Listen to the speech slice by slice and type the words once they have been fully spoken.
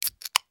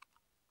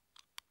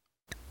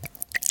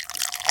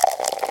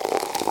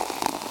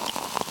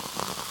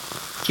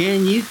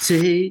Can you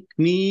take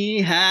me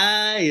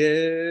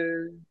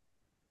higher?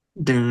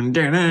 Dun,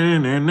 dun,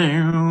 dun, dun,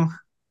 dun.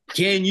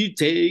 Can you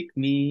take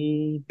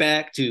me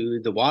back to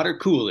the water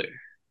cooler?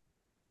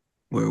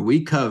 Where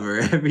we cover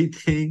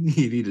everything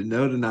you need to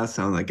know to not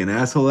sound like an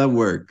asshole at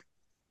work.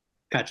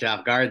 Caught you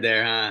off guard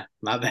there, huh?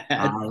 My bad.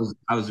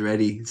 I was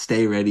ready.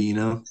 Stay ready, you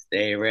know?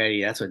 Stay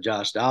ready. That's what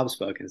Josh Dobbs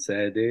fucking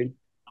said, dude.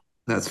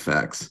 That's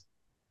facts.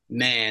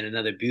 Man,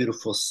 another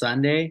beautiful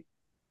Sunday.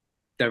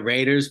 The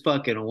Raiders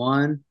fucking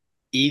won.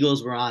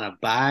 Eagles were on a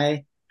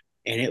bye,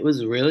 and it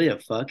was really a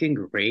fucking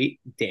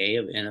great day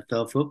of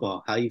NFL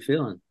football. How you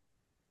feeling?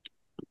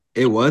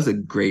 It was a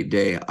great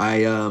day.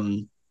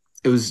 It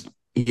was,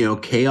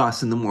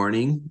 chaos in the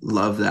morning.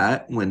 Love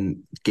that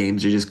when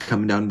games are just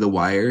coming down to the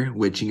wire,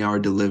 witching hour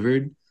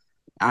delivered.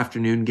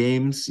 Afternoon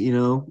games,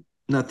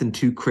 nothing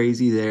too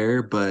crazy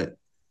there, but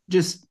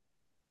just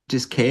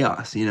just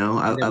chaos, And then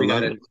I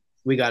love it.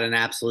 we got an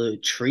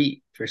absolute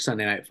treat for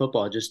Sunday night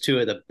football. Just two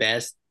of the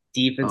best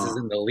defenses Oh,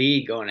 in the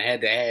league going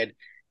head to head.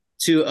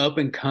 Two up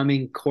and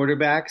coming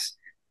quarterbacks,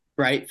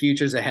 bright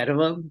futures ahead of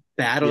them,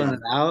 battling yeah. it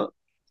out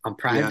on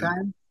prime Yeah.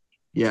 time.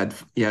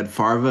 You had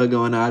Farva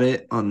going at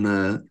it on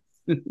the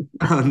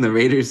on the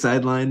Raiders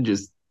sideline.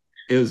 Just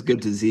it was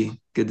good to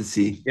see. Good to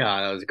see.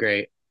 Yeah, that was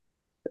great.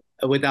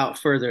 Without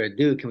further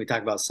ado, can we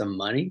talk about some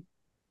money?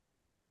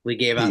 We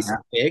gave out Yeah.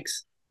 some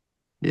picks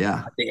Yeah.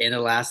 at the end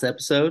of last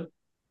episode,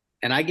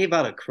 and I gave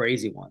out a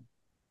crazy one.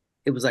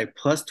 It was like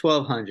plus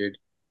 1200.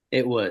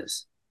 It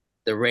was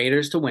the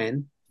Raiders to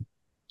win,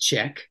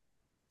 check.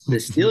 The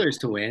Steelers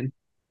to win,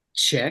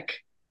 check.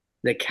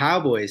 The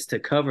Cowboys to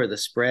cover the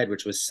spread,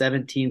 which was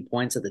 17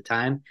 points at the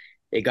time.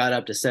 It got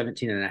up to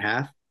 17 and a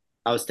half.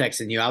 I was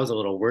texting you. I was a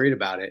little worried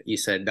about it. You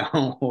said,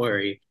 don't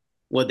worry.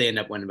 What they end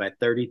up winning by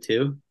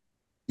 32?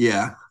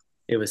 Yeah.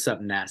 It was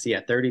something nasty.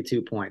 Yeah,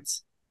 32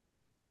 points.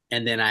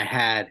 And then I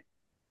had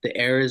the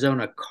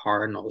Arizona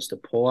Cardinals to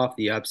pull off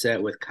the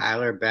upset with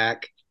Kyler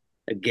back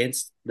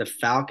against the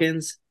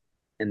Falcons.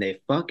 And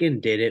they fucking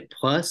did it.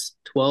 Plus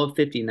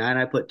 12.59.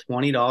 I put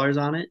 $20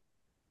 on it.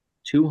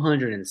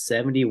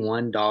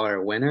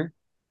 $271 winner.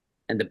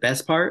 And the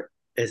best part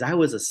is I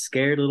was a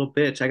scared little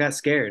bitch. I got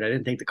scared. I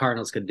didn't think the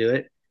Cardinals could do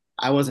it.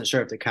 I wasn't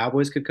sure if the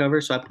Cowboys could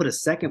cover, so I put a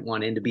second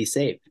one in to be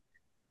safe.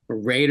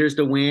 Raiders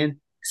to win,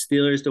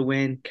 Steelers to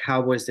win,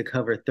 Cowboys to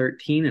cover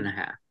 13 and a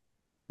half.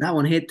 That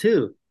one hit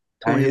too.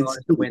 That hits.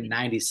 $20 to win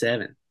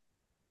 97.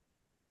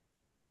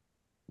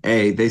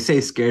 Hey, they say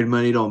scared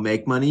money don't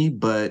make money,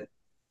 but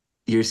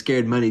your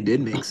scared money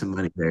did make some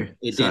money there.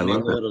 It So I did make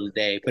love a that. little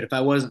today, but if I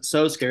wasn't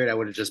so scared, I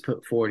would have just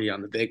put 40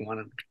 on the big one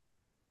and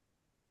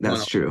won a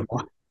That's little true.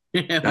 more.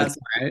 Yeah, That's that's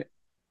all right.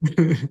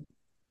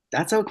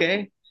 That's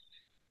okay.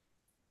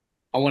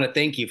 I want to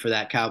thank you for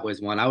that Cowboys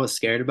one. I was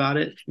scared about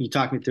it. You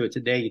talked me through it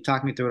today. You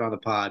talked me through it on the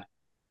pod.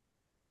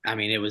 I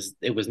mean, it was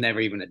never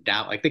even a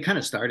doubt. Like they kind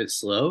of started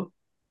slow,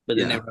 but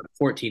then they yeah. were up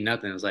 14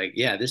 nothing. It was like,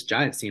 yeah, this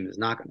Giants team is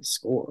not going to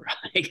score.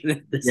 Like Yeah.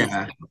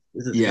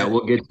 this is Yeah, good.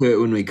 we'll get to it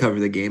when we cover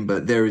the game,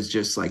 but there was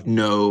just like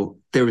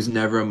there was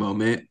never a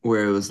moment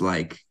where it was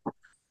like,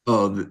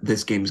 oh,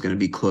 this game's going to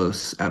be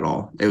close at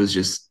all. It was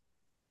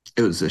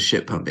a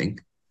shit pumping.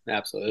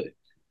 Absolutely.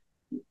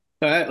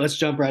 All right, let's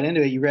jump right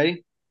into it. You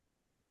ready?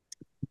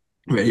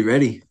 Ready,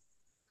 ready.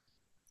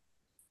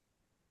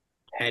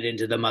 Head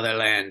into the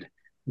motherland.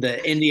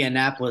 The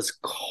Indianapolis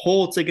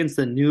Colts against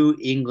the New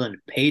England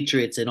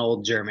Patriots in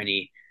old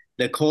Germany.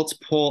 The Colts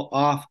pull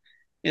off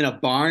in a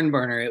barn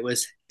burner. It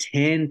was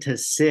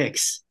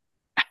 10-6.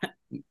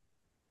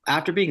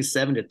 After being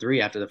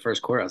 7-3 after the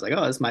first quarter, I was like,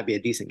 oh, this might be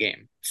a decent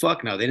game.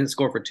 Fuck no, they didn't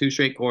score for two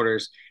straight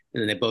quarters,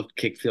 and then they both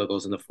kicked field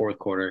goals in the fourth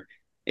quarter.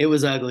 It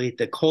was ugly.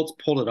 The Colts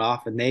pulled it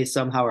off, and they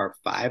somehow are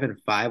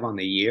 5-5 on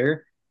the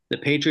year. The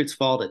Patriots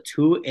fall to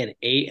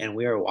 2-8, and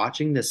we are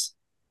watching this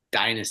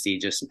dynasty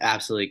just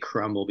absolutely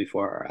crumble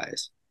before our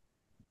eyes.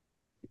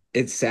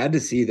 It's sad to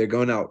see they're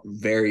going out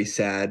very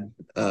sad.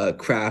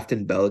 Kraft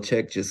and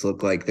Belichick just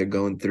look like they're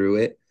going through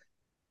it.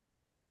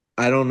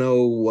 I don't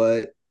know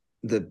what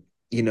the,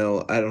 I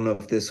don't know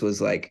if this was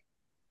like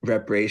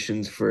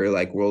reparations for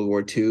like World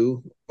War II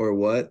or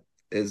what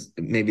is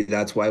maybe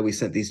that's why we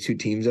sent these two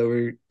teams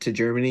over to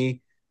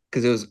Germany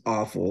because it was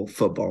awful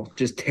football,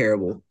 just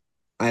terrible.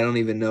 I don't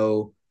even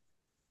know.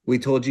 We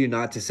told you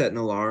not to set an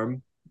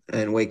alarm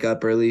and wake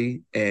up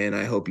early, and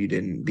I hope you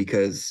didn't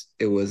because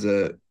it was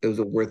a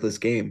worthless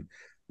game.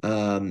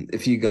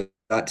 If you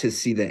got to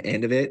see the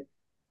end of it,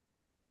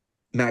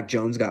 Mac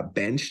Jones got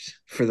benched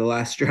for the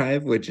last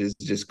drive, which is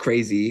just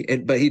crazy.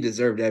 But he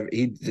deserved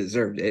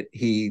it.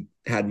 He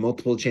had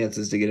multiple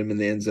chances to get him in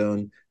the end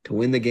zone to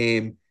win the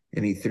game,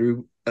 and he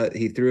threw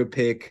a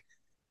pick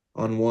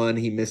on one.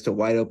 He missed a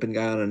wide open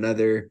guy on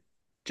another.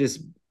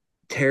 Just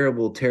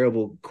terrible,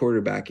 terrible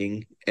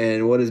quarterbacking.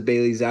 And what does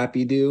Bailey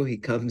Zappi do? He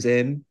comes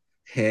in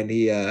and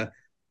he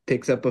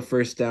picks up a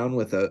first down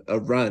with a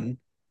run.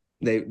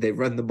 They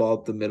run the ball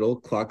up the middle,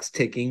 clock's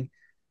ticking.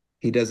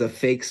 He does a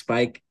fake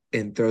spike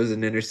and throws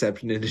an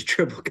interception into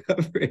triple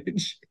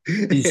coverage.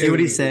 Did you see It what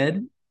he was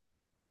said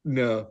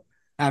no.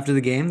 after the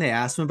game? They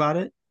asked him about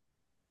it.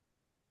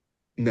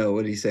 No,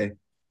 what did he say?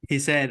 He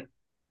said,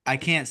 I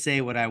can't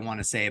say what I want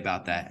to say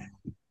about that.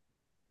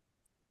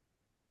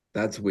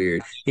 That's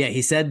weird. Yeah,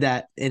 he said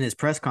that in his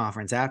press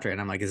conference after it.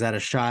 And I'm like, is that a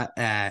shot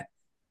at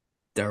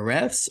the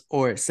refs,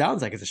 or it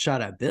sounds like it's a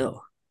shot at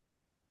Bill?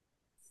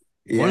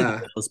 One of the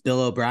Yeah. Bills,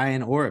 Bill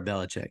O'Brien or a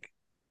Belichick.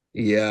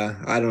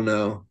 Yeah, I don't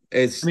know.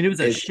 I mean, it was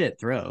a shit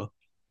throw.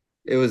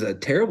 It was a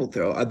terrible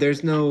throw.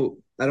 There's no,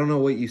 I don't know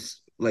what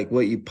like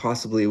what you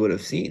possibly would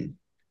have seen.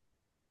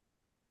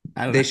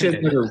 I don't They know. should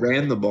have never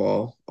ran the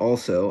ball.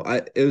 Also,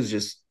 it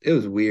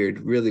was weird,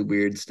 really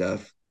weird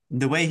stuff.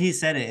 The way he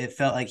said it, it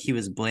felt like he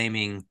was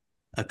blaming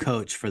a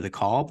coach for the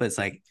call, but it's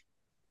like,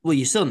 well,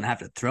 you still didn't have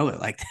to throw it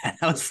like that.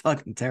 That was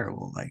fucking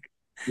terrible. Like,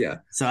 Yeah,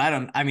 so I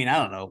don't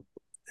know.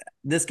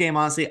 This game,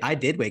 honestly, I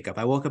did wake up.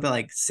 I woke up at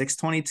like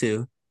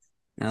 6:22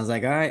 and I was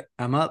like, all right,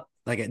 I'm up.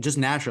 Like, it just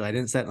naturally, I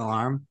didn't set an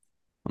alarm.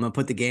 I'm gonna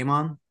put the game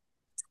on,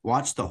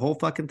 watch the whole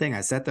fucking thing.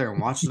 I sat there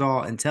and watched it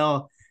all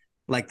until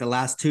like the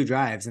last two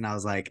drives, and I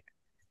was like,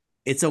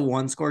 it's a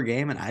one score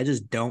game, and I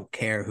just don't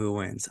care who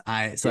wins.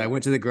 I yeah,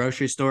 went to the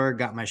grocery store,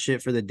 got my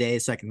shit for the day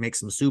so I can make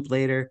some soup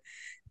later,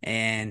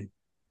 and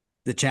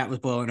the chat was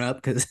blowing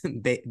up because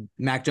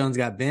Mac Jones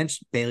got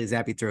benched. Bailey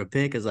Zappi threw a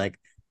pick. Is like,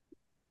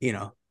 you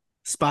know,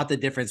 spot the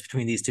difference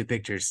between these two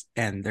pictures,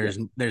 and yeah.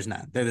 there's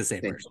none. They're the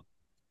same person.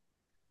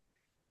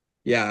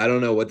 Yeah, I don't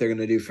know what they're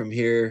gonna do from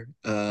here.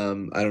 I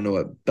don't know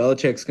what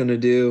Belichick's gonna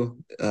do.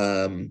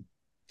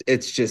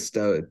 It's just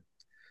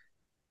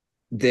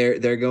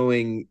they're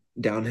going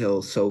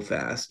downhill so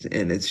fast,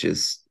 and it's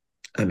just,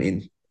 I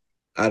mean,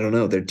 I don't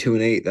know. They're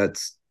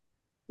 2-8.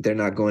 They're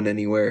not going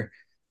anywhere.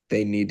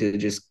 They need to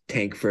just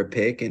tank for a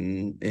pick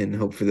and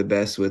hope for the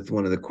best with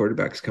one of the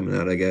quarterbacks coming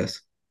out, I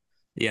guess.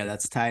 Yeah,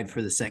 that's tied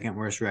for the second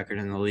worst record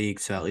in the league.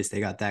 So at least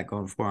they got that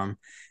going for them.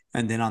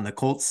 And then on the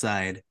Colts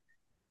side,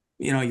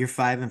 you're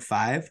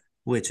 5-5,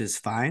 which is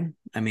fine.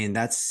 I mean,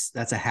 that's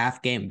a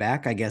half game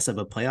back, I guess, of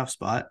a playoff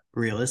spot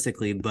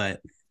realistically,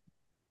 but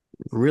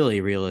really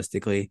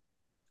realistically,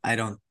 I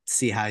don't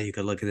see how you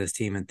could look at this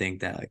team and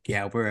think that like,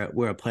 yeah,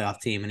 we're a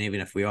playoff team, and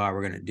even if we are,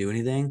 we're going to do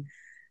anything.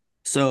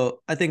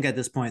 So I think at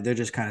this point they're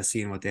just kind of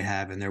seeing what they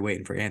have, and they're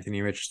waiting for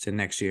Anthony Richardson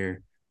next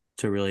year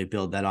to really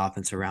build that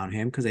offense around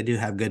him because they do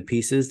have good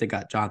pieces. They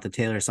got Jonathan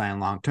Taylor signed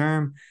long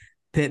term,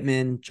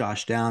 Pittman,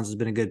 Josh Downs has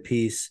been a good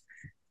piece,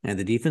 and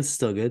the defense is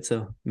still good.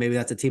 So maybe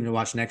that's a team to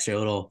watch next year, a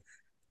little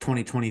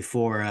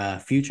 2024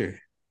 future, Yeah,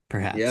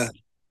 perhaps.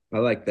 I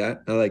like that.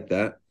 I like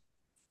that.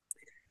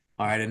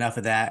 All right, enough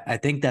of that. I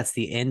think that's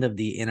the end of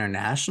the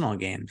international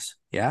games.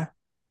 Yeah.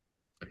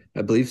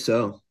 I believe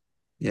so.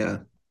 Yeah.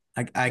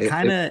 I It,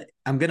 kind it, of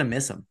I'm gonna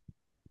miss them.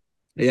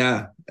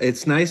 yeah.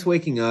 It's nice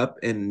waking up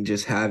and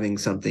just having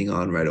something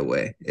on right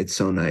away. It's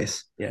so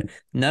nice. Yeah,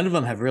 none of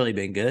them have really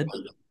been good,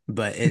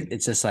 but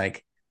it's just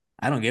like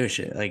I don't give a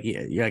shit. Like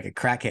you're like a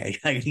crackhead.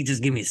 Like you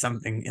just give me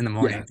something in the Yeah.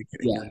 morning to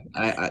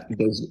Yeah.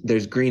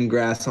 There's green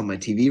grass on my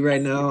TV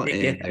right now,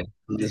 yeah, and I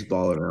see this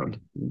ball around.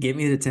 give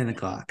me the 10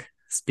 o'clock.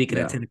 Speaking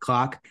of Yeah. 10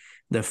 o'clock,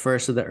 the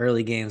first of the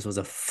early games was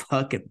a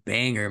fucking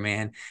banger,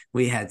 man.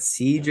 We had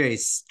CJ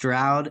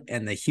Stroud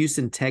and the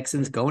Houston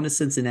Texans going to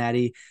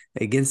Cincinnati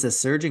against the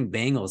surging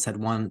Bengals, had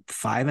won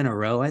five in a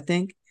row, I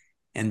think,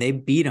 and they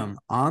beat them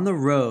on the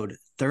road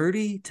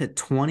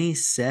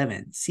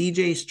 30-27.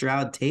 CJ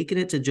Stroud taking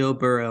it to Joe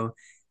Burrow,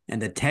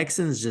 and the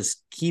Texans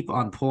just keep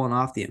on pulling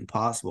off the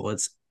impossible.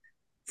 It's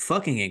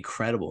fucking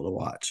incredible to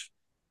watch.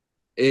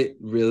 It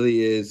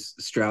really is.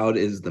 Stroud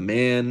is the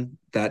man.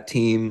 That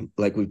team,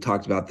 like we've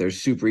talked about, they're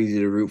super easy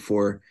to root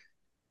for.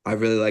 I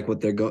really like what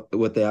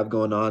they have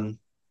going on.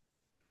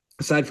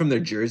 Aside from their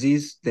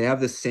jerseys, they have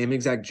the same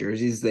exact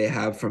jerseys they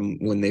have from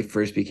when they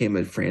first became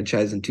a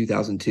franchise in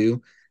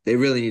 2002. They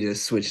really need to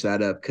switch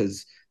that up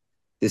because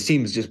this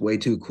team is just way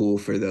too cool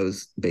for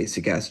those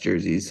basic ass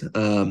jerseys.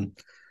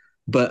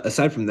 But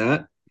aside from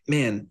that,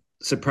 man,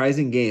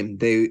 surprising game.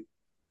 They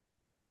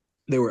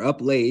were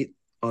up late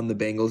on the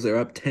Bengals. They're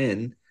up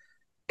 10,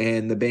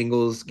 and the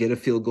Bengals get a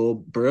field goal.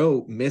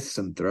 Burrow missed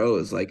some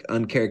throws, like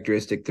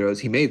uncharacteristic throws.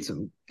 He made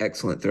some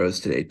excellent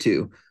throws today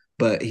too,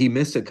 but he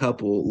missed a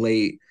couple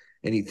late,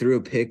 and he threw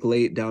a pick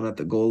late down at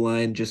the goal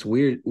line. Just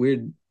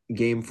weird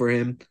game for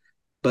him.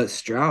 But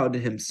Stroud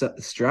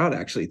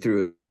actually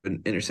threw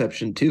an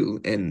interception too,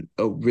 and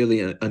a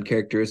really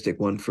uncharacteristic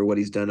one for what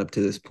he's done up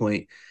to this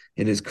point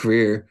in his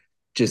career.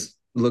 Just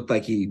looked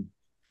like he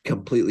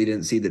completely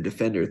didn't see the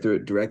defender, threw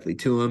it directly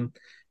to him,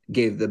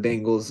 gave the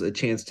Bengals a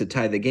chance to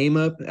tie the game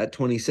up at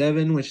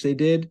 27, which they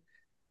did.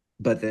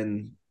 But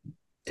then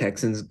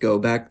Texans go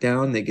back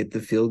down. They get the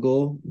field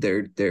goal.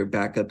 Their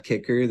backup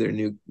kicker, their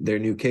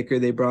new kicker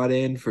they brought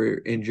in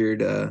for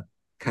injured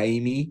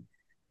Kaimi,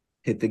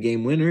 hit the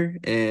game winner.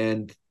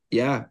 And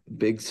yeah,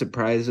 big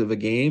surprise of a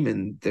game.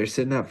 And they're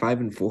sitting at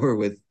 5-4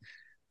 with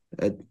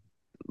a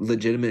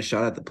legitimate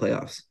shot at the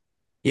playoffs.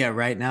 Yeah,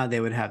 right now they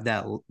would have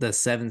the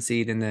 7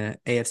 seed in the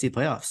AFC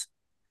playoffs,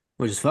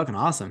 which is fucking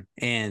awesome.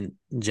 And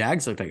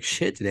Jags looked like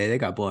shit today. They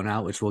got blown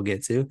out, which we'll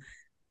get to.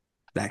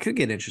 That could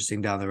get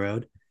interesting down the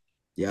road.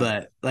 Yeah.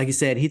 But like you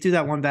said, he threw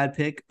that one bad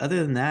pick.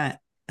 Other than that,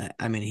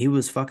 I mean, he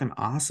was fucking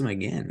awesome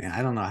again, man.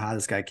 I don't know how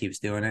this guy keeps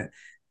doing it.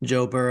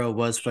 Joe Burrow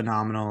was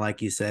phenomenal,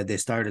 like you said. They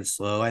started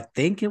slow. I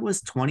think it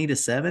was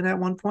 20-7 at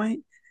one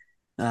point.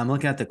 I'm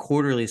looking at the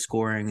quarterly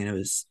scoring, and it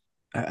was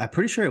I'm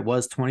pretty sure it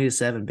was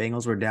 20-7.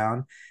 Bengals were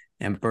down,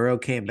 and Burrow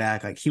came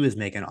back. Like he was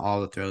making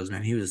all the throws,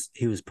 man. He was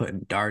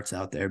putting darts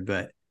out there,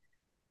 but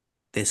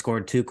they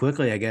scored too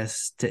quickly, I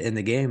guess, to end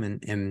the game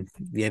and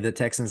gave the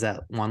Texans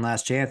that one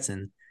last chance.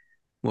 And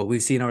what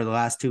we've seen over the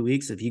last 2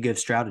 weeks, if you give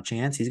Stroud a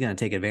chance, he's going to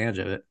take advantage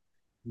of it.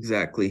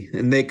 Exactly.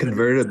 And they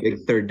converted a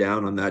big third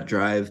down on that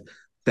drive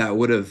that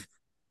would have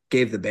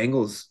gave the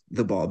Bengals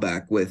the ball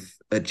back with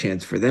a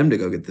chance for them to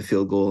go get the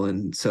field goal.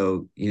 And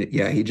so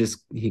yeah,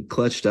 he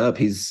clutched up.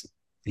 He's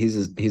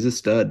a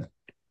stud.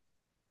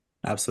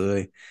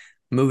 Absolutely.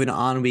 Moving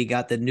on, we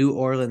got the New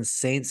Orleans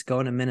Saints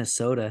going to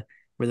Minnesota,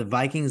 where the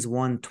Vikings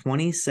won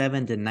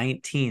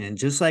 27-19. And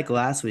just like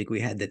last week, we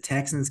had the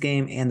Texans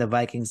game and the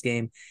Vikings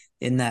game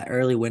in that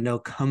early window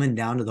coming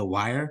down to the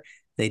wire.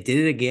 They did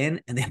it again,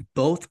 and they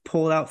both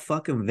pulled out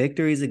fucking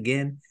victories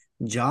again.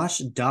 Josh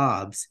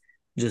Dobbs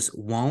just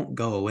won't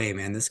go away,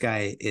 man. This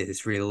guy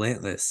is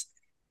relentless.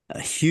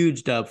 A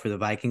huge dub for the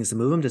Vikings to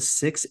move them to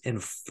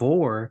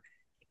 6-4,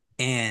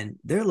 and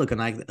they're looking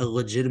like a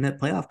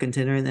legitimate playoff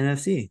contender in the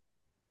NFC.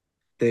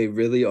 They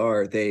really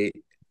are.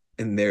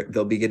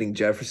 They'll be getting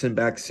Jefferson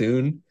back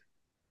soon.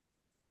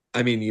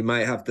 I mean, you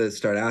might have to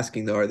start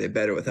asking though, are they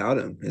better without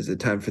him? Is it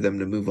time for them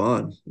to move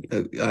on?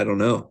 I don't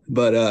know.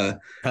 But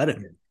Cut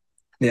him.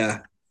 yeah,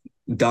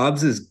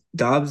 Dobbs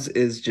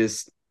is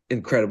just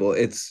incredible.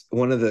 It's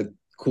one of the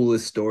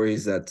coolest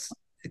stories that's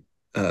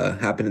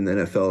happened in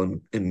the NFL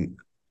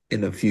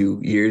in a few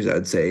years,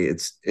 I'd say.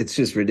 It's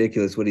just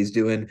ridiculous what he's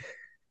doing.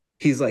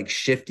 He's like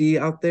shifty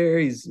out there.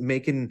 He's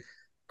making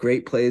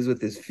great plays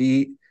with his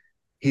feet.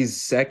 He's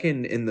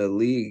second in the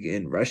league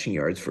in rushing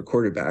yards for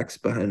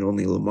quarterbacks behind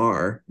only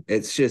Lamar.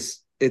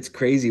 It's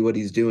crazy what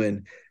he's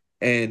doing.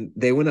 And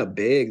they went up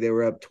big. They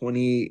were up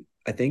 20,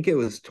 I think it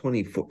was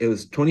 24. It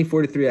was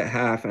 24-3 at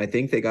half, and I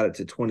think they got it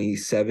to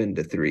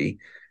 27-3.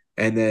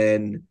 And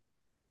then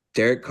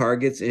Derek Carr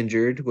gets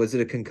injured. Was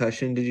it a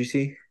concussion? Did you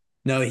see?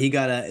 No,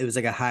 it was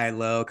like a high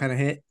low kind of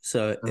hit.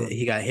 So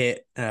he got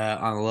hit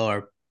on the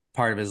lower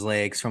part of his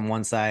legs from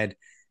one side.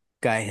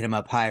 Guy hit him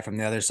up high from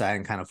the other side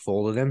and kind of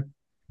folded him.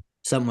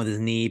 Something with his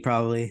knee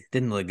probably.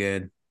 Didn't look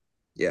good.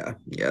 Yeah,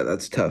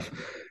 that's tough.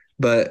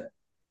 But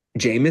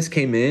Jameis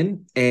came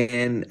in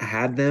and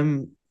had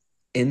them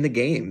in the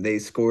game. They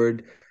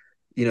scored,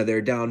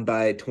 they're down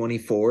by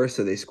 24,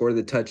 so they score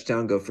the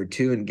touchdown, go for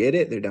two and get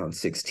it. They're down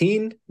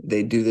 16.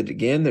 They do that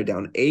again. They're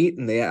down 8,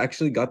 and they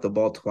actually got the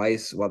ball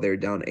twice while they were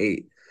down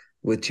 8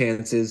 with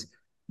chances.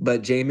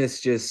 But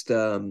Jameis just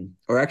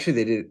or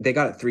actually they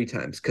got it 3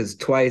 times because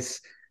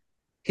twice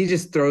he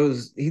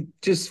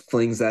just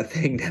flings that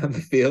thing down the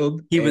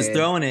field. He was And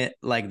throwing it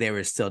like they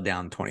were still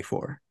down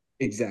 24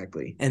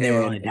 exactly. and they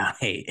were only And down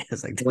 8. It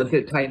was like, once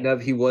dude. it tightened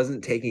up, he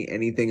wasn't taking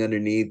anything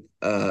underneath.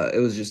 It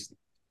was just,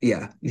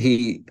 yeah,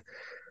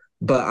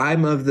 but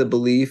I'm of the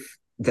belief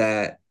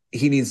that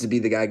he needs to be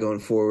the guy going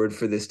forward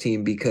for this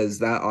team because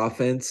that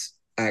offense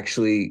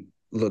actually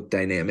looked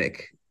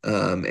dynamic.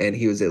 And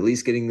he was at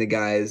least getting the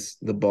guys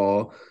the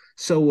ball.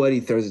 So what? He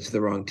throws it to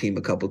the wrong team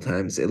a couple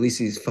times. At least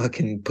he's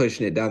fucking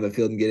pushing it down the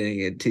field and getting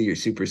it to your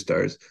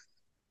superstars.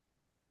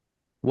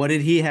 What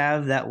did he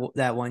have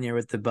that one year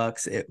with the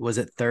Bucks? Was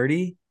it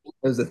 30? It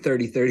was a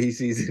 30-30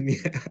 season.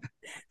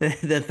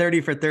 The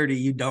 30 for 30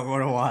 you don't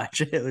want to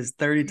watch. It was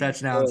 30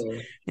 touchdowns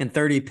Yeah. and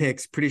 30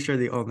 picks. Pretty sure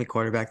the only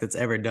quarterback that's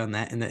ever done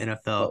that in the NFL.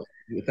 Oh,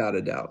 without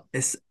a doubt.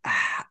 It's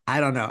I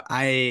don't know.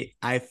 I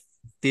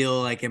feel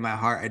like in my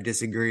heart I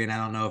disagree, and I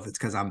don't know if it's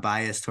because I'm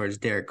biased towards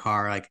Derek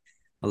Carr. Like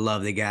I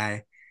love the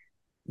guy,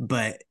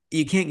 but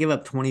you can't give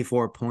up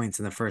 24 points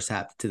in the first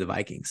half to the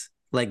Vikings.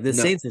 Like the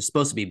No. Saints are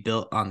supposed to be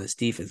built on this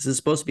defense. This is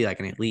supposed to be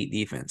like an elite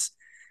defense.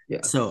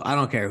 Yeah. So I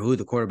don't care who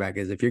the quarterback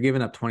is. If you're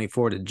giving up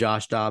 24 to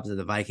Josh Dobbs of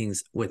the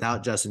Vikings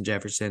without Justin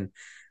Jefferson,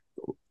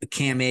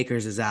 Cam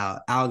Akers is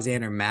out.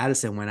 Alexander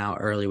Madison went out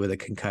early with a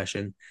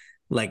concussion.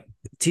 Like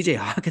TJ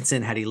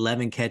Hawkinson had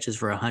 11 catches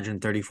for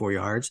 134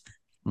 yards.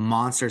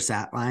 Monster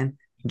stat line.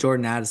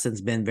 Jordan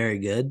Addison's been very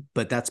good,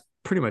 but that's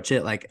pretty much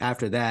it. Like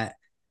after that,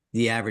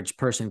 the average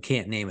person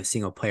can't name a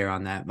single player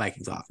on that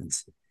Vikings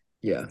offense.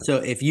 Yeah. So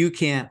if you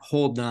can't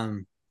hold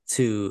them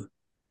to,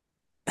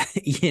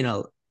 you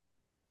know,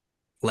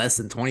 less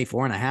than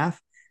 24 and a half,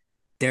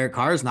 Derek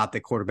Carr is not the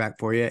quarterback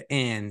for you.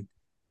 And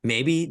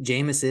maybe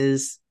Jameis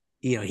is,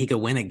 he could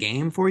win a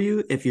game for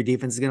you if your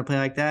defense is going to play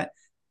like that,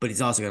 but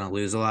he's also going to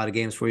lose a lot of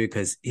games for you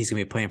because he's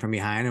going to be playing from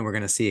behind. And we're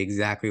going to see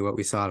exactly what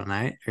we saw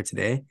tonight or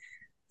today,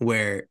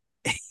 where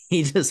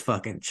he just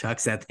fucking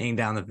chucks that thing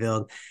down the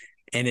field.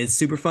 And it's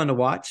super fun to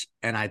watch.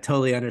 And I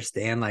totally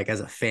understand, like, as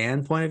a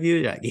fan point of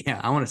view, like,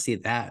 yeah, I want to see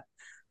that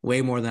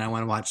way more than I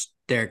want to watch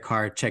Derek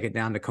Carr check it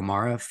down to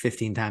Kamara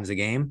 15 times a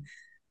game.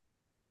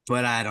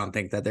 But I don't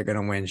think that they're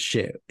going to win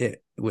shit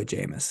with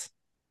Jameis.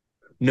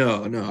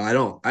 No, I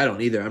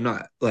don't either. I'm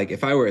not like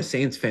if I were a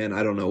Saints fan,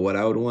 I don't know what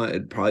I would want.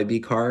 It'd probably be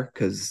Carr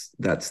because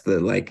that's the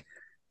like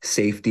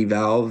safety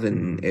valve,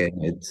 and Mhm.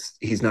 it's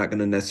he's not going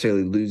to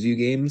necessarily lose you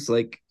games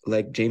like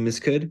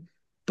Jameis could.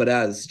 But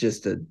as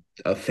just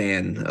a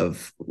fan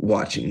of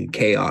watching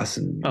chaos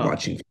and Oh,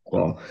 watching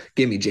football,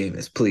 give me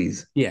Jameis,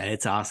 please. yeah,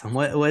 it's awesome.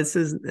 What's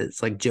his?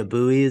 It's like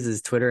Jabui is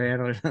his Twitter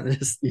handle or something.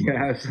 Just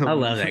Yeah, I some,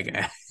 love that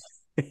guy.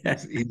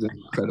 he's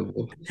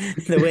incredible.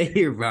 The way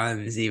he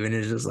runs, even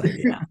is just like,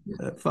 yeah,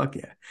 fuck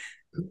yeah.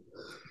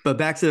 But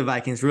back to the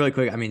Vikings, really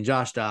quick. I mean,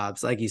 Josh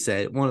Dobbs, like you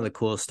said, one of the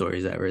coolest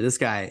stories ever. This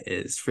guy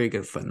is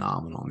freaking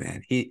phenomenal,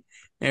 man. He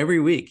every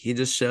week he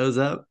just shows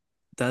up,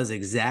 does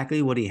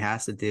exactly what he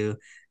has to do,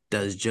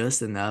 does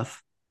just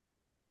enough.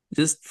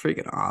 Just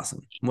freaking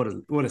awesome.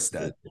 What a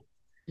stud.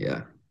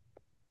 Yeah.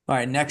 All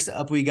right, next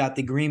up we got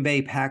the Green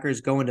Bay Packers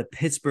going to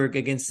Pittsburgh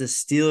against the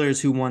Steelers,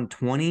 who won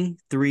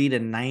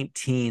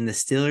 23-19. The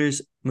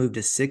Steelers moved to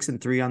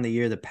 6-3 on the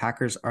year. The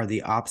Packers are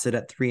the opposite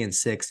at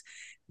 3-6.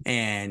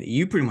 And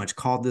you pretty much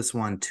called this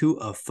one to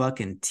a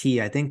fucking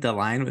T. I think the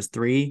line was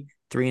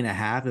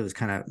 3.5. It was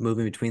kind of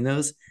moving between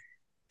those.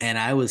 And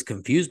I was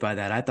confused by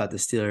that. I thought the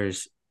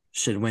Steelers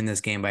should win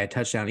this game by a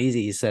touchdown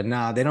easy. You said,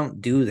 no, they don't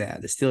do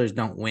that. The Steelers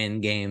don't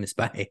win games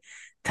by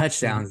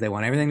touchdowns. They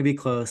want everything to be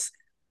close.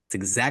 It's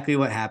exactly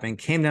what happened.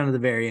 Came down to the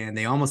very end.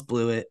 They almost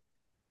blew it,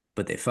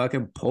 but they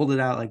fucking pulled it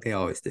out like they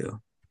always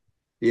do.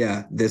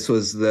 Yeah, this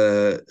was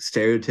the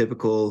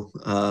stereotypical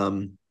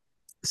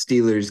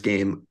Steelers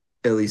game,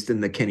 at least in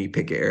the Kenny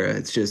Pickett era.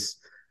 It's just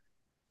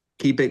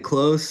keep it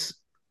close,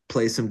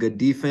 play some good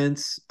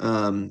defense.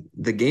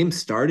 The game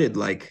started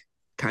like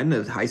kind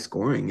of high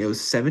scoring. It was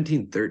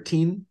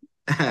 17-13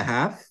 at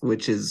half,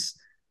 which is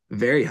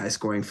very high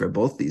scoring for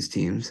both these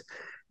teams.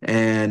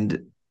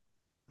 And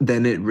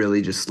then it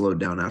really just slowed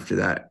down after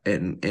that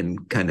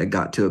and kind of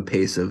got to a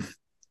pace of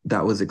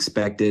that was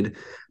expected.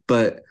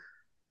 But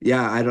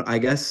yeah, I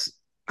guess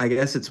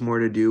it's more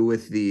to do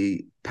with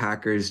the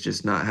Packers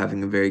just not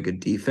having a very good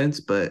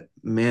defense. But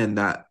man,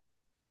 that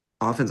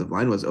offensive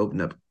line was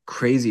opened up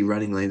crazy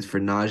running lanes for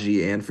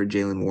Najee and for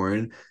Jalen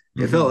Warren.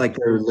 It felt Mm-hmm. like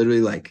they were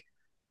literally like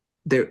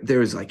there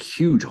was like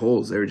huge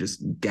holes. They were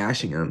just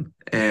gashing them,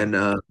 Yeah.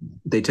 and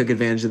they took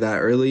advantage of that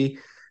early,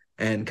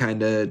 and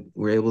kind of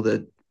were able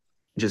to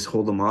just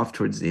hold them off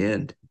towards the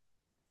end.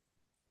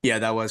 Yeah,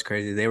 that was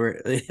crazy. They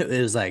were,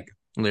 it was like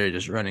literally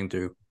just running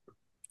through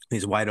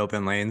these wide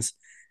open lanes.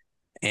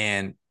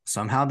 And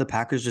somehow the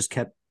Packers just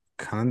kept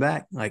coming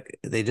back. Like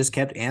they just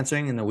kept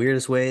answering in the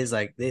weirdest ways.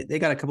 Like they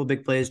got a couple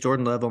big plays.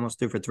 Jordan Love almost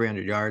threw for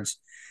 300 yards.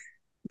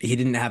 He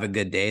didn't have a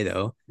good day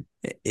though.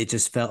 It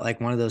just felt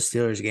like one of those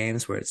Steelers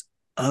games where it's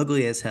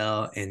ugly as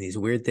hell and these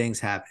weird things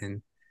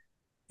happen.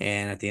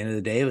 And at the end of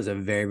the day, it was a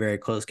very, very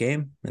close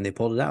game and they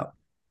pulled it out.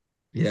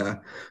 Yeah.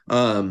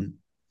 Um,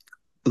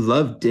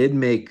 Love did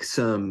make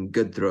some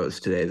good throws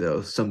today,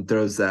 though. Some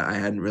throws that I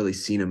hadn't really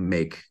seen him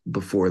make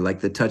before, like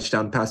the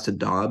touchdown pass to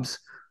Dobbs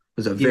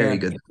was a very Yeah.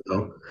 good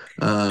throw.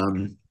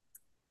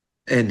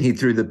 And he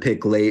threw the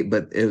pick late,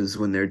 but it was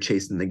when they're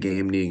chasing the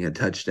game, needing a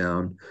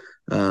touchdown.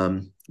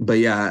 But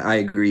yeah, I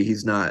agree.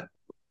 He's not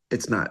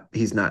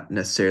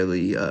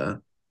necessarily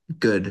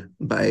good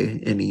by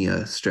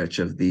any stretch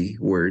of the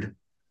word.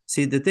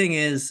 See, the thing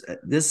is,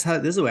 this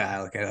is the way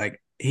I look at it.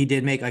 Like he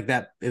did make like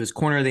that. It was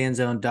corner of the end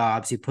zone.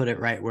 Dobbs. He put it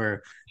right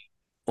where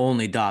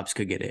only Dobbs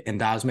could get it, and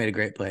Dobbs made a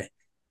great play.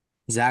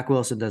 Zach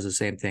Wilson does the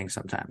same thing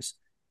sometimes.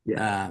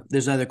 Yeah.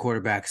 There's other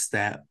quarterbacks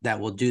that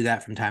will do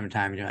that from time to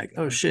time, and you're like,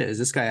 oh shit, is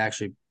this guy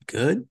actually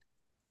good?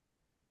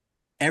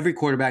 Every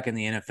quarterback in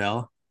the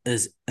NFL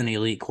is an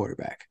elite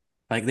quarterback.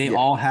 Like they Yeah.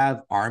 all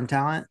have arm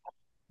talent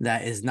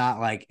that is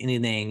not like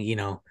anything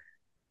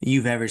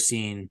you've ever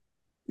seen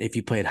if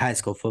you played high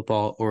school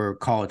football or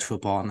college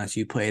football, unless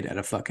you played at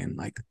a fucking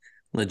like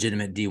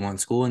legitimate D1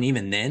 school, and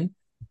even then,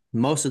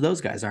 most of those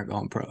guys aren't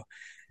going pro.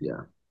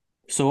 Yeah.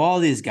 So all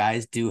these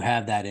guys do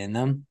have that in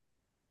them.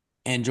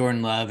 And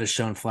Jordan Love has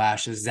shown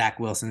flashes. Zach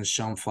Wilson's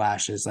shown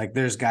flashes. Like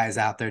there's guys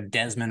out there,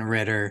 Desmond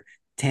Ritter,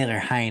 Taylor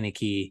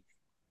Heineke,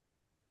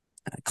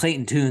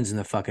 Clayton Tunes in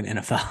the fucking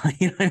NFL.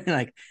 You know what I mean?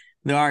 Like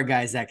there are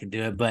guys that can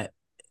do it, but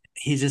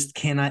he just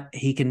cannot,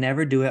 he can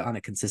never do it on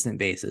a consistent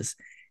basis.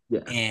 Yeah.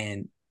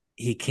 And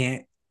he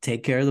can't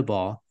take care of the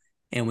ball.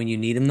 And when you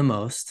need him the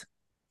most,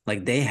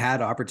 like they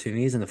had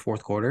opportunities in the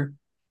fourth quarter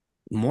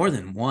more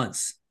than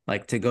once,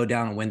 like to go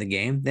down and win the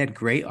game. They had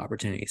great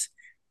opportunities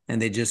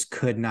and they just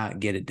could not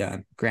get it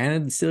done.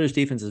 Granted, the Steelers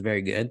defense is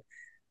very good,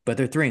 but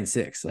they're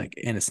 3-6. Like,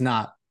 and it's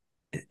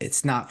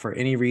not for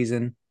any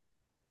reason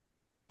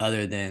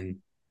other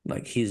than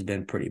like he's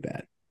been pretty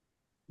bad.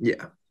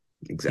 Yeah.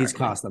 He's Exactly.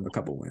 cost them a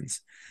couple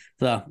wins.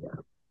 So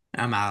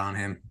I'm out on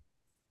him.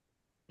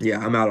 Yeah,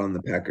 I'm out on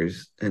the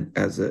Packers and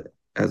as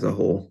a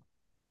whole.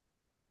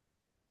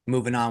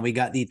 Moving on, we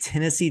got the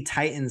Tennessee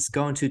Titans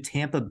going to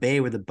Tampa Bay,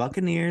 where the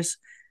Buccaneers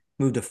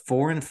moved to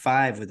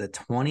 4-5 with a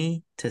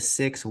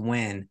 20-6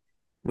 win.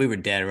 We were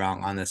dead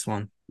wrong on this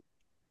one.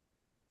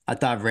 I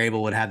thought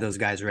Vrabel would have those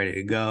guys ready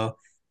to go.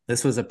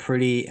 This was a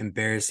pretty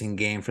embarrassing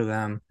game for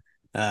them.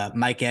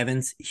 Mike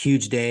Evans,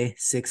 huge day,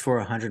 6 for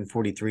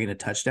 143 and a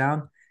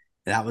touchdown.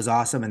 That was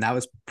awesome. And that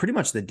was pretty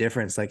much the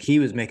difference. Like he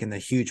was making the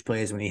huge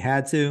plays when he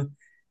had to.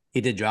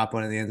 He did drop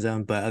one in the end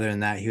zone, but other than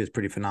that, he was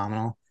pretty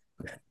phenomenal.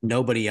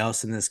 Nobody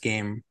else in this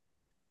game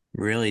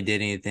really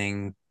did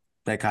anything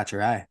that caught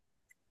your eye.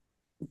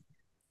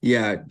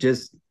 Yeah,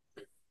 just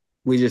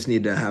we just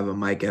need to have a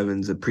Mike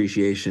Evans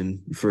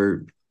appreciation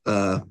for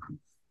uh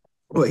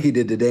what he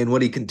did today and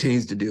what he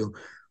continues to do.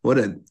 What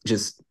a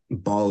just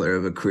baller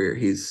of a career.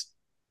 He's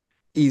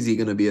easy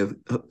going to be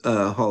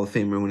a Hall of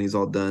Famer when he's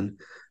all done.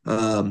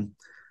 Um,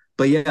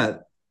 but yeah,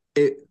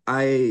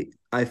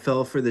 I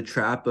fell for the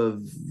trap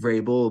of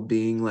Vrabel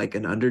being like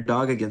an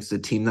underdog against a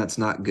team that's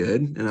not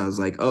good, and I was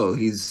like, oh,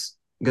 he's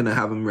gonna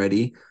have him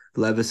ready.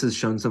 Levis has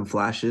shown some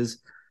flashes,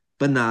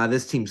 but nah,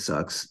 this team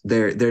sucks.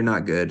 They're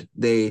not good.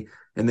 They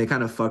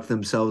kind of fucked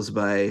themselves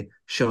by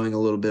showing a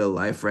little bit of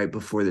life right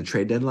before the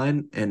trade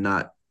deadline and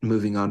not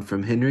moving on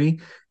from Henry,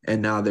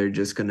 and now they're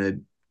just gonna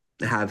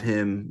have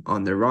him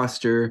on their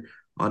roster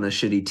on a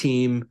shitty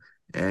team,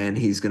 and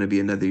he's going to be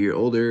another year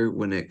older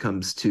when it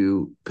comes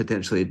to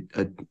potentially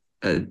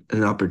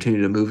an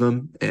opportunity to move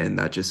him, and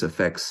that just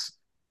affects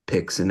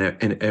picks and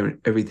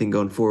everything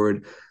going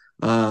forward.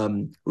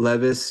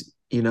 Levis,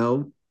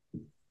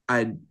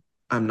 I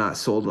I'm not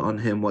sold on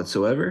him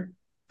whatsoever.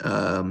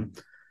 Um,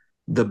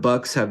 the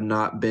Bucks have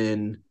not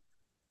been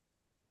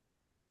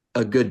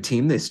a good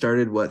team. They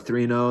started what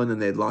 3-0, and then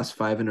they lost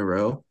five in a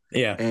row,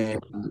 Yeah.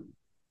 and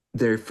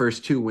their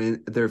first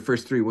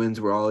three wins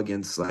were all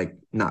against like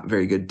not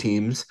very good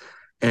teams,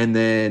 and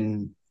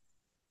then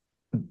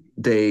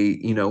they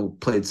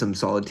played some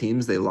solid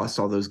teams. They lost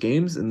all those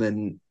games, and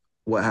then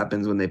what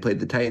happens when they played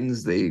the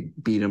Titans? They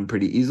beat them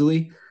pretty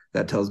easily.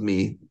 That tells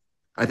me,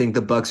 I think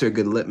the Bucks are a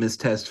good litmus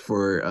test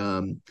for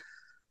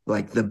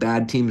like the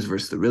bad teams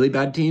versus the really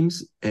bad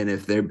teams. And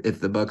if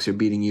the Bucks are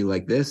beating you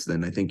like this,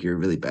 then I think you're a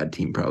really bad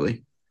team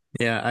probably.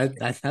 Yeah,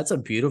 that's a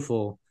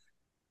beautiful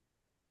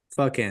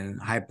fucking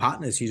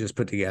hypotenuse you just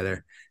put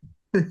together.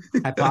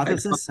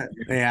 Hypothesis?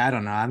 Yeah, I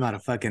don't know. I'm not a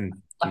fucking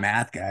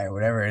math guy or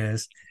whatever it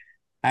is.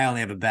 I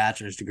only have a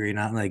bachelor's degree,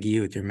 not like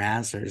you with your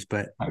master's.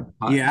 But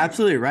you're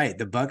absolutely right.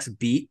 The Bucks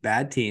beat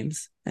bad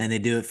teams, and they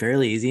do it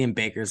fairly easy. And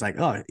Baker's like,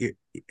 "Oh,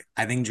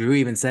 I think Drew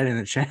even said in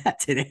the chat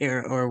today,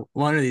 or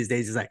one of these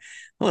days, he's like,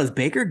 "Oh, is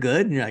Baker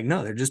good?" And you're like,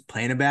 "No, they're just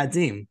playing a bad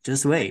team.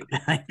 Just wait,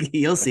 like,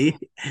 you'll see.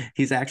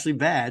 He's actually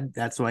bad.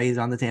 That's why he's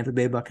on the Tampa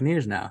Bay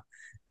Buccaneers now."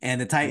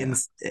 And the Yeah,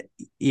 Titans,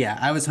 yeah,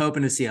 I was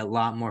hoping to see a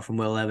lot more from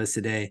Will Levis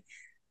today.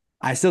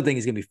 I still think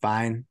he's gonna be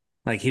fine.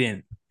 Like he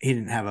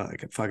didn't have a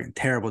fucking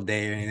terrible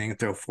day or anything.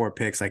 Throw four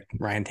picks like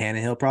Ryan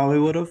Tannehill probably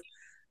would have.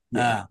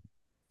 yeah, Uh,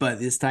 but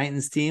this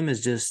Titans team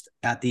is just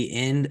at the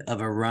end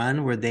of a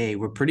run where they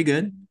were pretty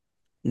good,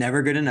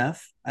 never good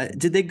enough.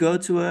 Did they go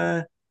to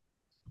an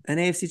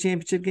AFC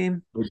Championship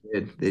game? they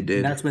did. They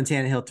And did. that's when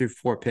Tannehill threw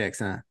four picks,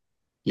 huh?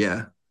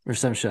 Yeah, Or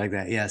some shit like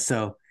that. Yeah.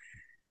 So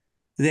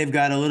they've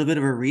got a little bit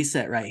of a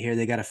reset right here.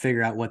 They got to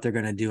figure out what they're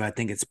going to do. I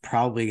think it's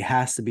probably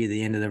has to be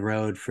the end of the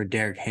road for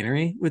Derrick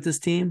Henry with this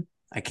team.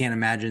 I can't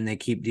imagine they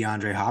keep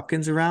DeAndre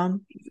Hopkins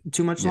around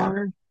too much yeah,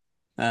 longer.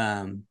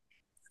 Um,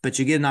 but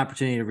you get an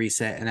opportunity to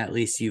reset, and at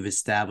least you've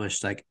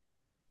established like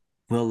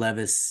Will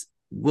Levis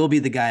will be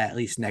the guy at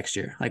least next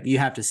year. Like you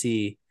have to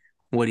see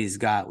what he's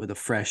got with a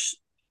fresh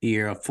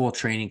year, a full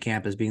training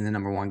camp as being the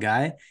number one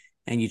guy,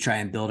 and you try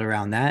and build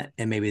around that,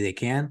 and maybe they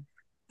can.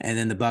 And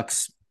then the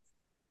Bucks,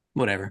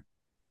 whatever.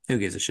 Who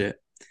gives a shit?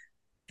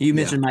 You yeah.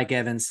 mentioned Mike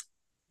Evans,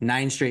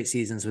 9 straight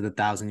seasons with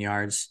 1,000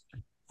 yards,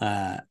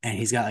 and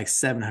he's got like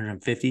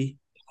 750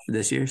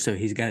 this year, so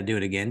he's got to do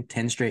it again.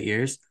 10 straight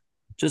years,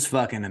 just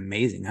fucking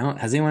amazing.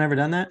 Has anyone ever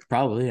done that?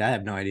 Probably. I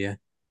have no idea.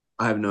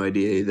 I have no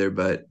idea either,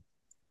 but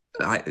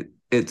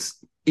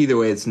it's either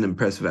way, it's an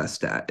impressive ass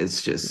stat.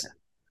 It's Yeah, just,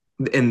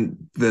 and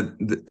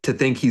the to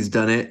think he's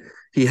done it.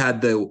 He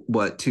had the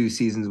what 2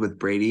 seasons with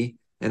Brady,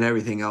 and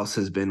everything else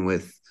has been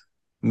with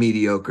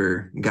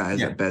mediocre guys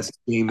yeah. at best.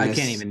 I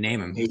can't Jameis, even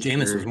name him.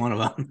 Jameis was Baker, one of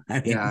them.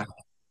 I yeah.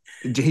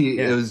 mean,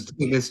 It yeah, was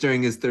Jameis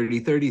during his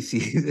 30-30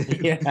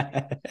 season.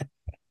 yeah.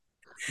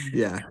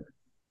 Yeah,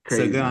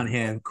 So good crazy. on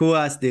him. Cool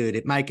ass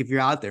dude. Mike, if you're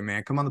out there,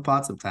 man, come on the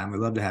pod sometime. We'd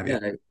love to have you.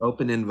 Yeah,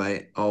 open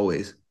invite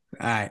always.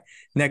 All right.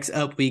 Next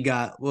up, we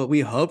got what we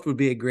hoped would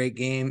be a great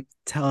game.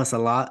 Tell us a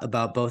lot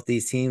about both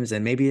these teams,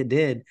 and maybe it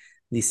did.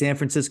 The San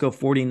Francisco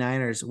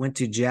 49ers went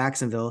to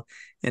Jacksonville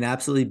and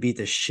absolutely beat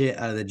the shit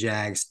out of the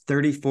Jags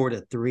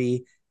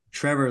 34-3.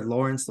 Trevor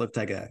Lawrence looked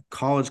like a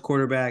college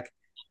quarterback.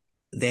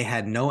 They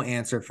had no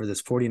answer for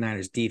this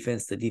 49ers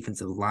defense. The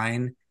defensive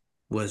line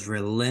was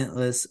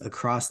relentless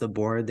across the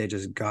board. They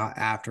just got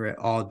after it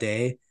all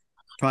day.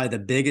 Probably the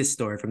biggest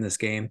story from this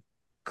game,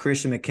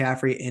 Christian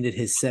McCaffrey ended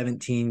his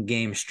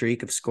 17-game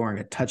streak of scoring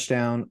a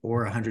touchdown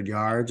or 100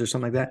 yards or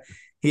something like that.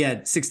 He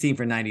had 16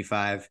 for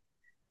 95.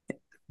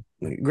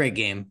 Great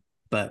game,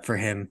 but for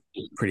him,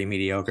 pretty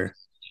mediocre.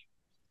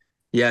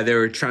 Yeah, they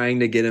were trying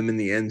to get him in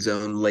the end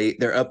zone late.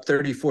 They're up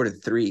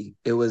 34-3.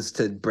 It was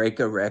to break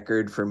a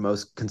record for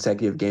most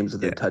consecutive games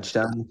with a Yeah.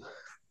 touchdown.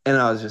 And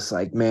I was just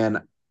like,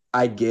 man,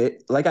 I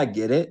get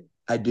it.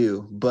 I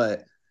do,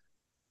 but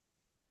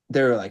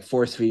they were like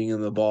force feeding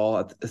him the ball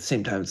at the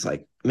same time. It's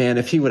like, man,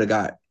 if he would have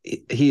got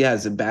he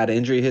has a bad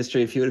injury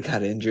history. If he would have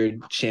got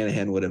injured,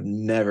 Shanahan would have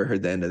never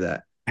heard the end of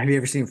that. Have you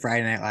ever seen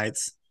Friday Night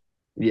Lights?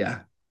 Yeah,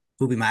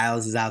 Boobie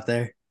Miles is out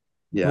there.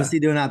 What's yeah, he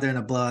doing out there in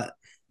a blowout?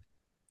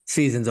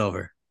 Season's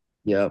over.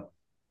 yep,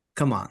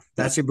 Come on.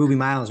 That's your Boobie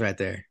Miles right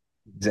there.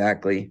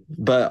 exactly.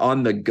 But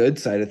on the good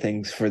side of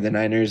things for the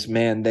Niners,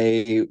 man,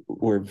 they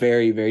were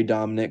very, very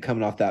dominant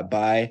coming off that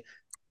bye.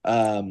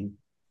 Um,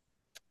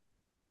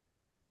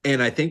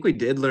 and I think we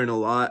did learn a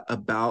lot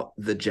about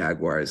the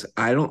Jaguars.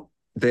 I don't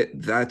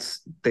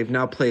that's they've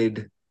now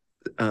played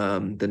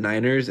the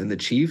Niners and the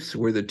Chiefs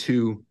were the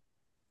two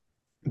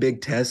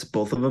big tests,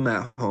 both of them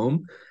at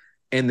home,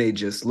 and they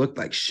just looked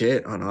like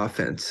shit on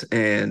offense.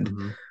 And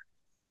Mm-hmm.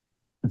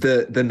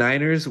 the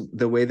Niners,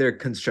 the way they're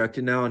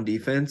constructed now on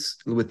defense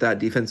with that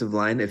defensive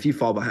line, if you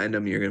fall behind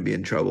them, you're going to be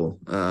in trouble.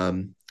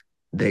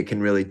 They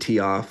can really tee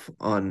off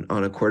on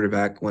a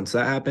quarterback once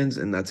that happens,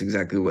 and that's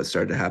exactly what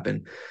started to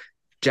happen.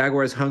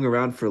 Jaguars hung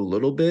around for a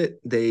little bit.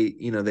 They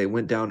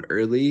went down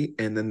early,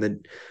 and then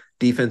the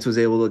defense was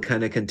able to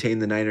kind of contain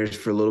the Niners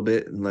for a little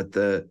bit and let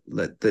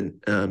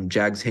the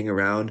Jags hang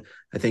around.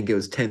 I think it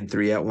was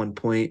 10-3 at one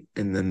point,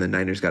 and then the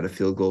Niners got a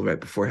field goal right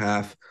before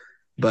half.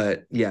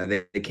 But yeah,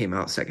 they came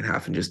out second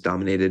half and just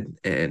dominated.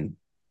 And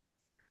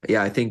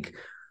yeah, I think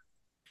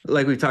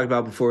like we've talked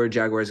about before,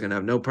 Jaguars going to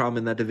have no problem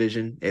in that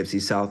division.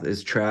 AFC South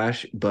is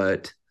trash,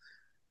 but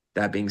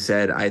that being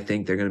said, I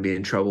think they're going to be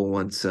in trouble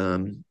once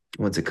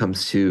it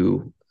comes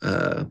to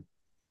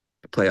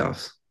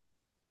playoffs.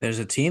 There's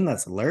a team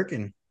that's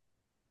lurking.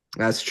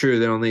 That's true.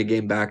 They're only a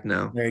game back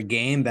now. They're a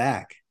game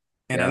back.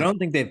 And I Yeah. don't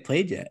think they've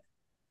played yet.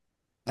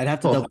 I'd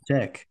have to Oh, double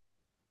check.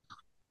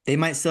 They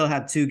might still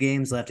have 2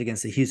 games left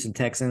against the Houston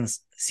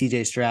Texans,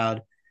 CJ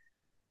Stroud.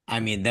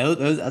 I mean,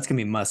 those that's gonna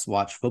be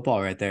must-watch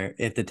football right there.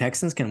 If the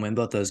Texans can win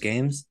both those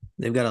games,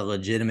 they've got a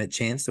legitimate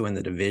chance to win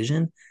the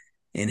division.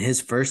 In his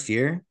first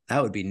year,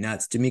 that would be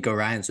nuts. D'Amico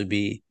Ryans would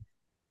be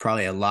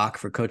probably a lock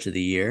for coach of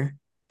the year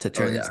to oh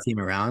turn yeah. this team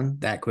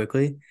around that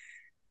quickly.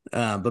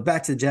 But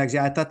back to the Jags,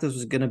 yeah, I thought this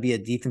was going to be a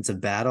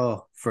defensive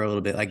battle for a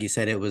little bit. Like you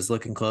said, it was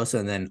looking close,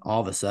 and then all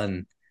of a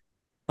sudden,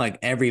 like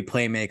every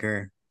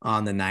playmaker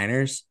on the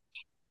Niners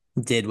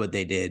did what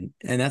they did,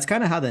 and that's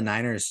kind of how the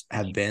Niners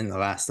have been the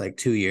last like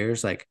 2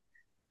 years. Like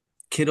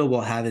Kittle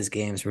will have his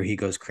games where he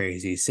goes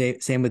crazy.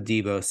 Same with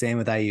Debo, same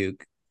with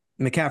Ayuk.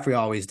 McCaffrey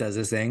always does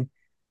his thing,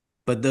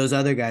 but those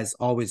other guys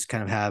always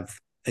kind of have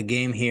a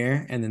game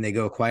here, and then they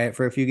go quiet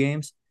for a few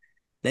games.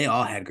 They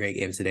all had great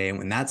games today, and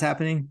when that's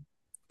happening,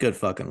 good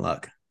fucking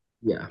luck.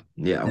 Yeah.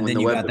 Yeah. And When then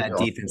the you got weapons that are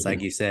all defense,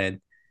 like you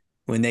said,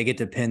 when they get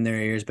to pin their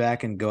ears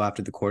back and go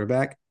after the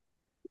quarterback,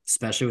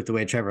 especially with the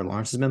way Trevor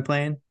Lawrence has been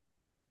playing,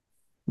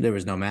 there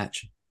was no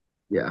match.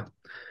 yeah.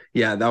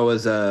 Yeah, that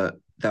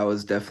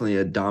was definitely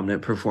a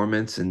dominant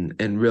performance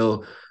and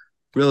real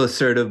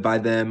assertive by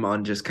them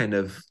on just kind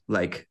of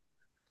like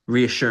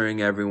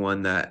reassuring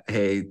everyone that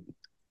hey,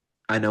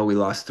 I know we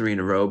lost 3 in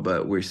a row,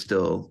 but we're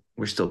still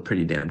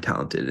pretty damn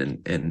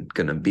talented and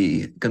gonna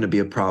be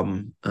a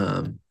problem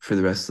for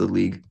the rest of the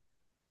league.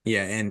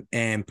 Yeah,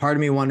 and part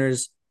of me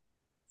wonders,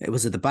 it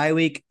was it the bye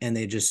week and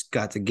they just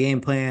got the game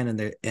plan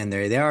and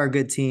they are a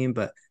good team,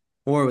 but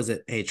or was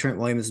it hey Trent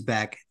Williams is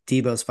back,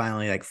 Debo's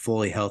finally like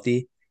fully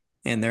healthy,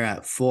 and they're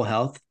at full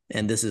health,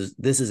 and this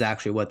is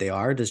actually what they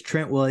are. Does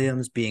Trent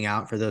Williams being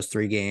out for those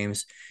 3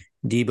 games,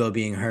 Debo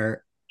being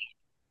hurt,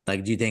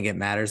 like do you think it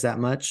matters that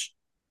much?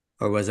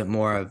 Or was it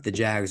more of the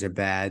Jags are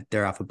bad,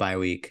 they're off a bye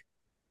week,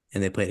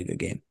 and they played a good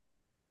game?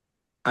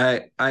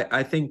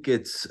 I think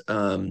it's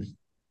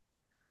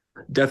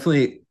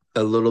definitely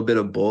a little bit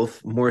of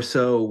both, more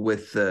so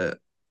with the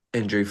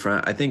injury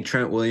front. I think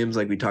Trent Williams,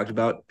 like we talked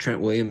about,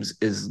 Trent Williams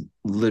is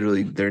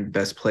literally their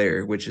best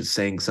player, which is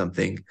saying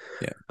something.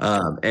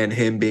 Yeah. And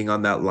him being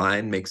on that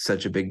line makes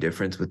such a big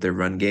difference with their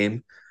run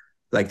game.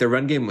 Like their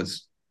run game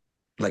was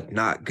like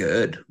not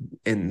good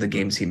in the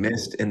games he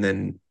missed, and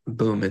then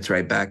boom, it's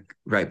right back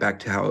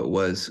to how it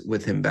was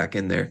with him back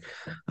in there.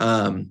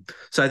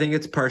 So I think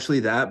it's partially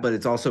that, but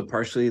it's also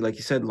partially, like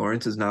you said,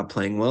 Lawrence is not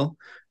playing well.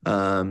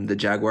 The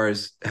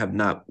Jaguars have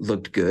not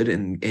looked good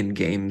in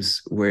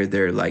games where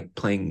they're like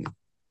playing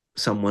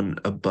someone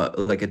above,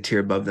 like a tier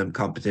above them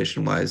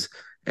competition wise,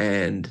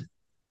 and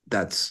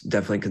that's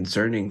definitely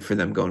concerning for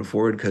them going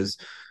forward because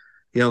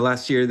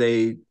last year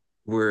they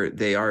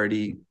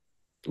already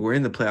were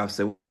in the playoffs.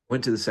 They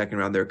went to the second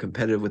round. They're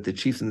competitive with the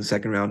Chiefs in the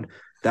second round.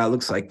 That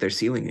looks like they're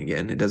ceiling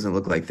again. It doesn't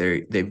look like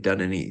they've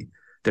done any.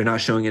 They're not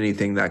showing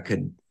anything that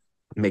could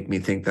make me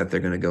think that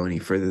they're going to go any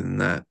further than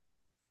that.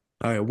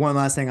 All right, one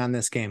last thing on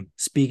this game.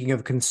 Speaking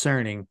of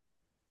concerning,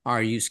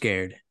 are you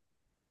scared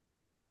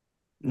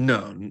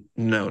No,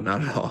 no,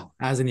 not at all.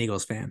 as an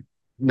Eagles fan?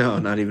 No,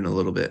 not even a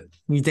little bit.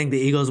 You think the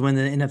Eagles win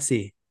the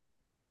NFC?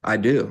 I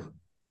do.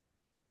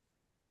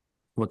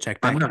 We'll check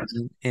I'm back not.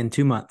 in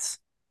 2 months.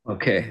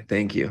 Okay,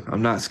 thank you.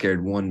 I'm not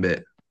scared one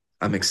bit.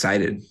 I'm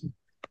excited.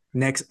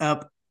 Next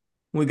up,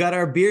 we got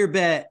our beer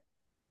bet.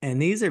 And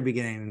these are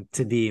beginning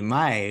to be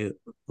my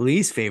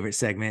least favorite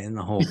segment in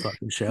the whole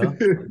fucking show.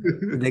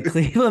 The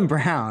Cleveland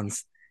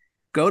Browns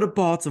go to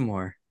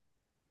Baltimore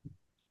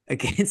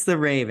against the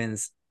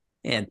Ravens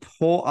and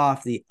pull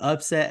off the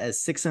upset as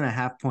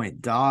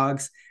 6.5-point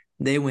dogs.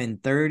 They win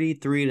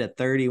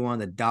 33-31.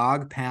 The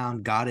dog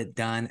pound got it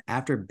done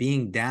after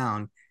being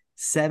down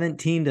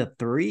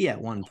 17-3 at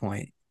one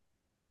point.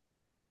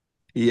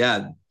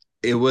 Yeah,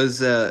 it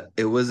was a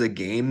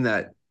game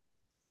that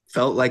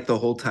felt like the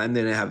whole time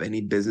they didn't have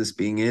any business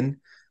being in.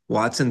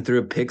 Watson threw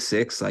a pick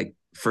six, like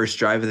first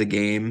drive of the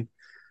game.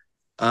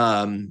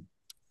 Um,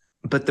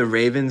 but the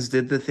Ravens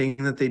did the thing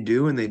that they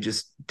do, and they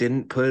just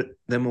didn't put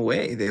them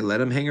away. They let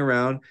them hang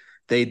around.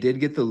 They did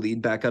get the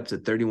lead back up to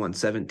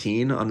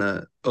 31-17 on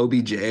a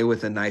OBJ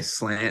with a nice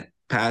slant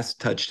pass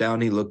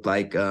touchdown. He looked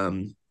like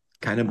kind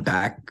of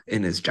back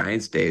in his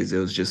Giants days. It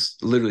was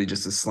just literally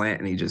just a slant,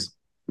 and he just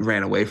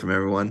ran away from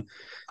everyone.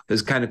 It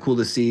was kind of cool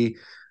to see.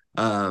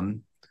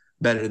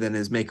 Better than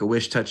his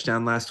Make-A-Wish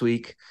touchdown last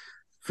week,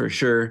 for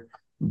sure.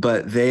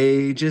 But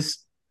they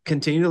just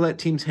continue to let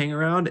teams hang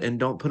around and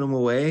don't put them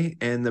away.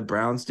 And the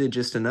Browns did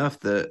just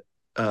enough. The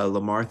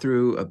Lamar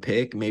threw a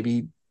pick,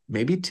 maybe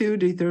two.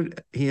 Did he throw?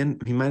 He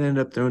might end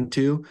up throwing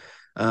two.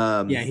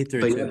 Yeah, he threw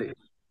but two. yeah,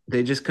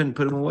 they just couldn't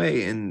put him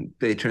away, and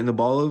they turned the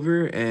ball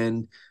over.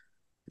 And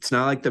it's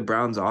not like the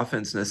Browns'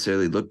 offense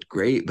necessarily looked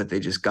great, but they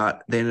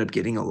ended up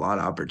getting a lot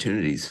of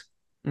opportunities.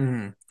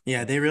 Mm-hmm.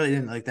 Yeah, they really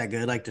didn't look that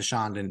good. Like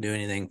Deshaun didn't do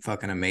anything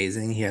fucking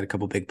amazing. He had a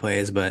couple big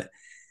plays, but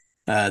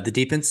the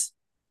defense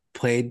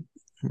played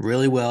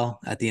really well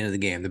at the end of the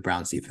game. The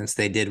Browns defense,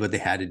 they did what they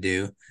had to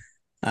do.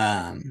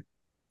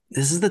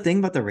 This is the thing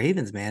about the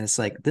Ravens, man. It's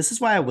like, this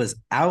is why I was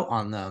out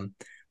on them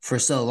for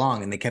so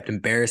long, and they kept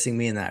embarrassing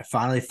me, and then I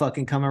finally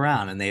fucking come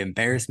around and they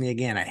embarrassed me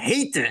again. I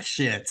hate this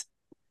shit.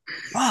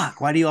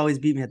 Fuck, why do you always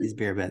beat me at these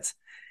beer bets?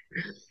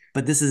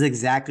 But this is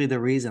exactly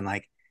the reason.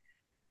 Like,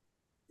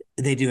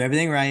 they do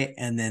everything right,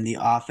 and then the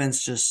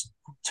offense just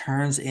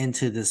turns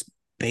into this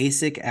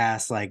basic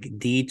ass like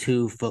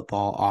D2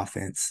 football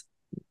offense.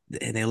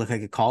 They look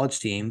like a college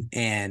team,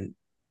 and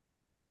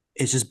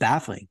it's just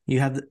baffling. You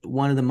have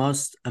one of the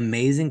most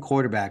amazing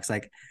quarterbacks,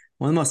 like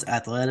one of the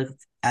most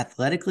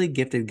athletically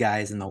gifted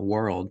guys in the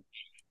world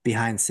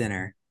behind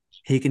center.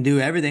 He can do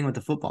everything with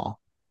the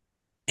football,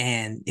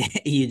 and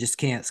you just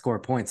can't score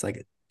points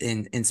like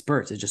in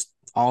spurts. It just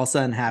all of a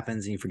sudden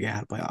happens, and you forget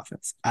how to play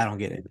offense. I don't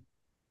get it.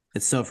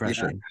 It's so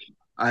frustrating.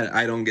 Yeah,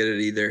 I don't get it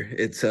either.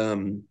 It's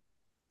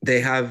they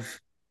have,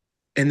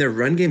 and their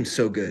run game's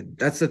so good.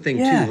 That's the thing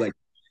too. Like,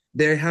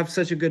 they have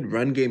such a good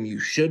run game. You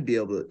should be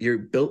able to. You're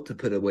built to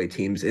put away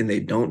teams, and they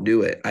don't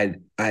do it. I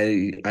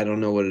don't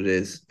know what it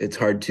is. It's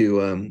hard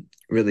to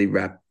really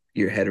wrap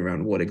your head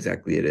around what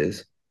exactly it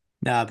is.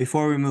 Now,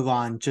 before we move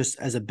on, just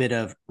as a bit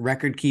of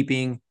record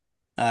keeping,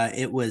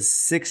 it was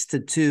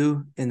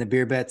 6-2 in the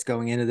beer bets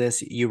going into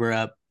this. You were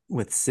up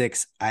with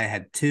 6. I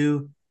had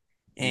 2.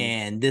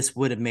 And this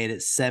would have made it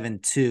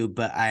 7-2,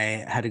 but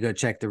I had to go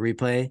check the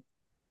replay.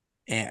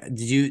 And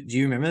do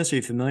you remember this? Are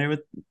you familiar with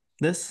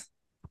this?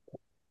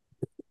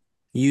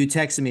 You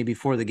texted me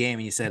before the game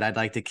and you said I'd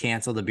like to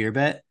cancel the beer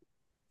bet.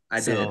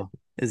 I did.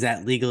 Is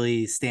that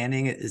legally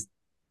standing?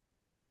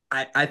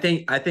 I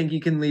think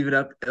you can leave it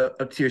up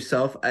to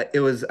yourself. I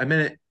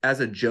meant it as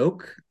a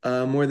joke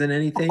more than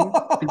anything,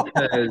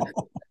 because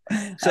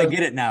I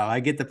get it now.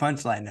 I get the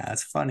punchline now.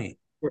 It's funny.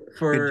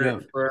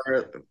 For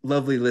our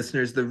lovely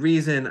listeners, the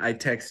reason I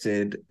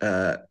texted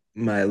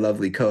my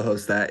lovely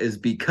co-host that is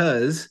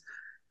because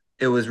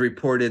it was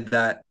reported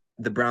that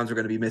the Browns were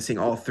going to be missing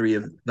all 3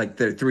 of like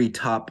their 3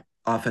 top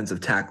offensive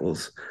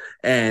tackles.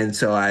 And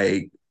so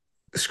I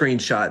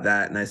screenshot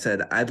that and I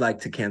said, I'd like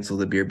to cancel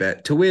the beer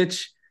bet, to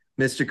which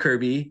Mr.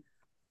 Kirby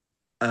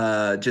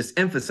just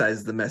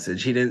emphasized the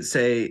message. He didn't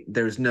say,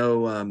 there's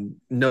no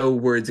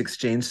words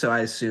exchanged, so I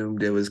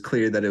assumed it was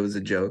clear that it was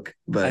a joke.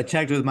 But I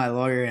checked with my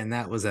lawyer, and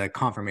that was a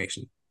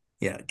confirmation.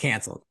 Yeah,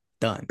 canceled.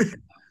 Done.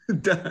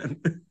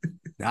 Done.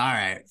 All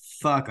right,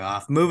 fuck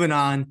off. Moving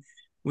on.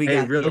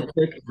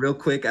 Real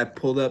quick. I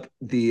pulled up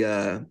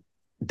the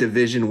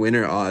division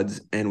winner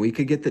odds, and we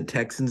could get the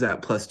Texans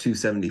at plus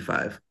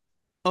 275.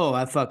 Oh,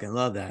 I fucking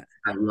love that.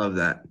 I love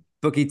that.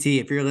 Bookie T,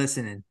 if you're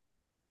listening,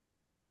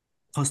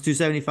 plus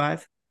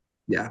 275.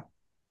 Yeah.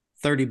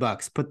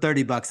 $30. Put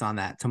 $30 on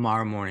that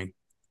tomorrow morning.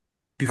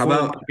 How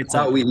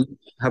about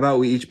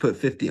we each put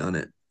 50 on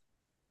it?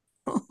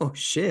 Oh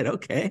shit.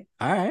 Okay.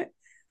 All right.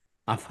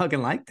 I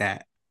fucking like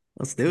that.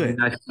 Let's do it.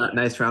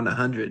 Nice round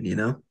 100, you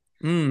know?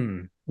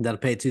 That'll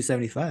pay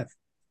 275.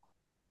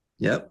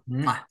 Yep.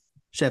 Mwah.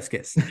 Chef's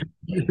kiss.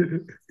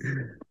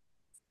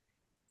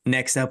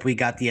 Next up, we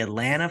got the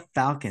Atlanta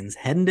Falcons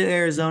heading to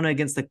Arizona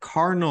against the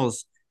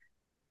Cardinals,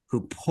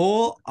 who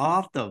pull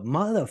off the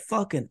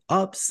motherfucking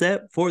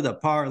upset for the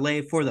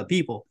parlay for the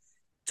people.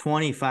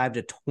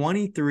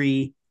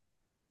 25-23,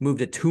 moved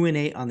to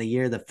 2-8 on the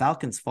year. The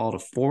Falcons fall to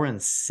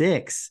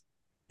 4-6,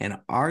 and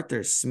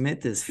Arthur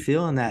Smith is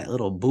feeling that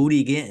little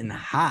booty getting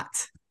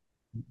hot,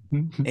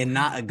 and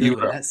not a good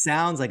one. That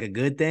sounds like a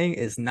good thing.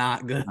 It's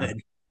not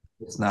good.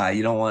 It's not.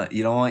 You don't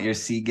want your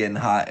seat getting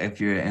hot if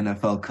you're an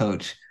NFL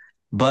coach.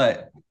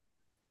 But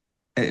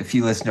if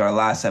you listen to our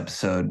last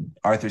episode,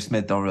 Arthur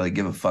Smith don't really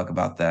give a fuck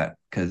about that,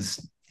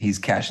 because he's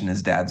cashing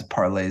his dad's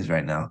parlays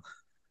right now.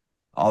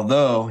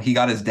 Although he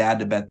got his dad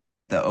to bet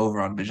the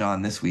over on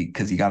Bijan this week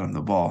because he got him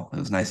the ball. It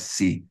was nice to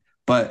see.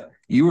 But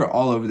you were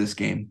all over this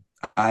game.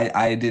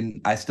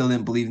 I still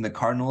didn't believe in the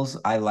Cardinals.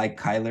 I like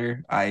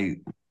Kyler. I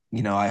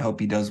hope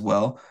he does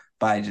well,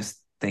 but I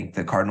just think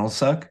the Cardinals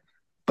suck.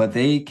 But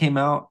they came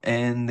out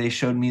and they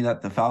showed me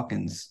that the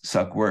Falcons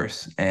suck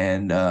worse.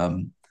 And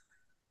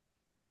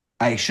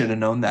I should have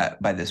known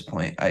that by this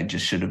point. I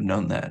just should have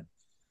known that.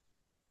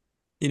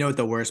 You know what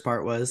the worst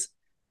part was?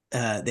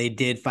 They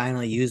did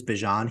finally use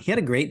Bijan. He had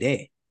a great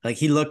day. Like,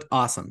 he looked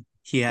awesome.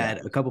 He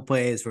had a couple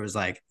plays where it was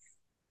like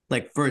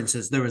for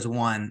instance, there was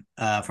one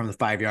from the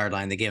 5-yard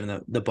line. They gave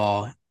him the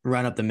ball,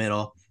 run up the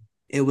middle.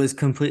 It was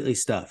completely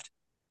stuffed.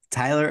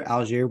 Tyler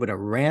Algier would have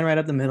ran right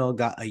up the middle,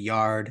 got a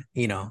yard,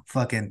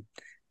 fucking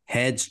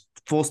heads,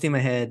 full steam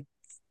ahead,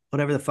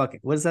 whatever the fuck.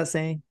 What is that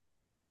saying?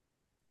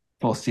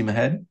 Full steam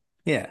ahead?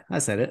 Yeah, I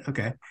said it.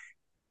 Okay.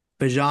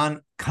 Bijan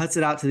cuts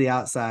it out to the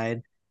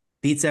outside,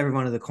 beats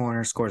everyone to the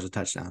corner, scores a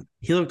touchdown.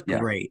 He looked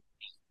great.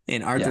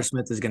 And Arthur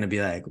Smith is going to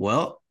be like,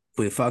 well,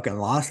 we fucking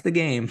lost the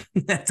game.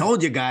 I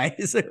told you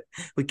guys,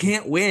 we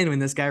can't win when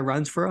this guy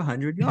runs for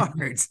 100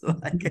 yards.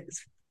 Like,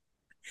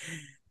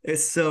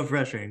 it's so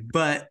frustrating,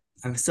 but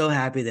I'm so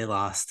happy they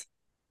lost.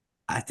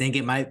 I think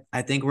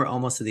we're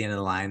almost to the end of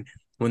the line.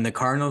 When the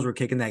Cardinals were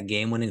kicking that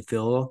game-winning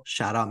field goal,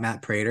 shout out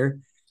Matt Prater.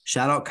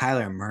 Shout out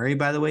Kyler Murray,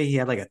 by the way. He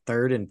had like a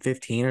 3rd and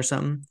 15 or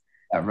something.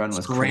 That run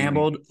was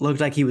scrambled, crazy.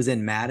 Looked like he was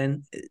in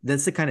Madden.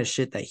 That's the kind of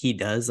shit that he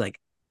does. Like,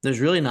 there's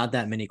really not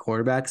that many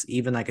quarterbacks,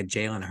 even like a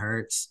Jalen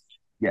Hurts.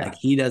 Yeah. Like,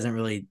 he doesn't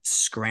really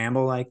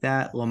scramble like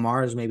that.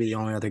 Lamar is maybe the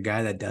only other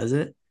guy that does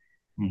it.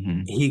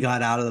 Mm-hmm. He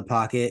got out of the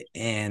pocket,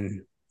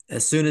 and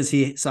as soon as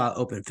he saw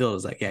open field, it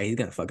was like, yeah, he's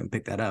gonna fucking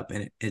pick that up.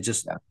 And it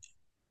just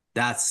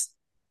that's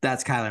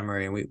Kyler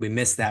Murray. And we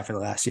missed that for the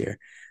last year.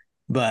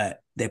 But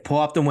they pull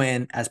off the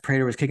win. As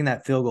Prater was kicking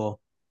that field goal,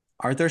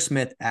 Arthur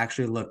Smith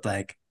actually looked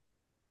like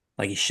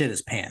he shit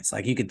his pants.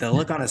 Like, the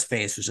look on his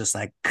face was just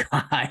like,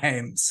 I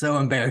am so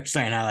embarrassed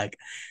right now. Like,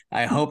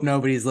 I hope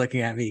nobody's looking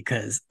at me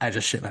because I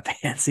just shit my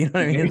pants. You know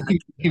what I mean? Like,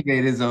 he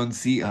made his own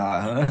seat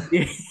hot,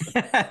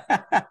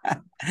 huh?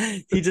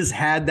 He just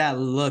had that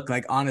look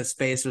like on his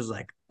face, was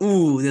like,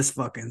 ooh, this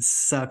fucking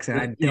sucks.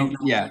 And I don't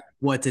know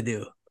what to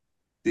do.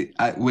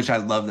 Which I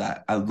love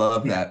that. I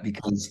love that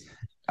because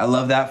I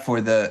love that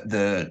for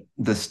the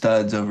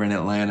studs over in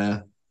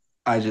Atlanta.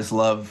 I just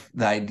love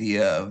the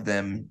idea of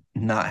them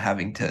not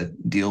having to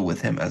deal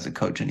with him as a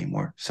coach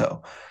anymore.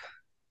 So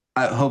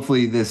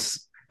hopefully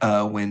this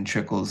win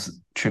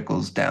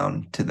trickles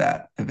down to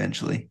that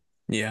eventually.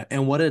 Yeah.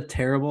 And what a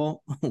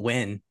terrible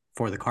win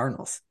for the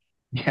Cardinals.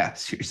 Yeah,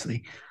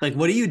 seriously. Like,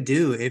 what do you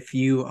do if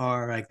you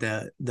are like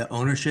the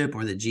ownership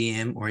or the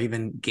GM or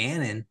even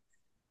Gannon?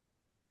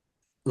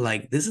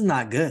 Like, this is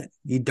not good.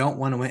 You don't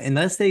want to win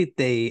unless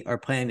they are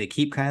planning to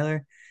keep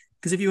Kyler.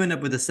 Because if you end up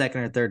with a 2nd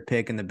or 3rd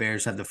pick and the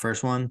Bears have the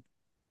first one,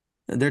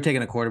 they're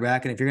taking a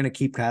quarterback. And if you're going to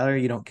keep Kyler,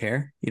 you don't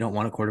care. You don't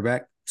want a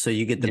quarterback. So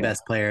you get the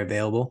best player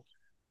available,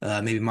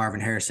 maybe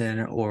Marvin Harrison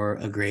or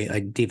a great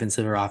like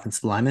defensive or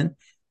offensive lineman.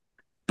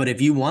 But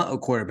if you want a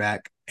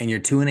quarterback and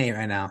you're 2-8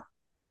 right now,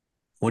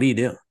 what do you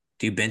do?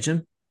 Do you bench him?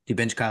 Do you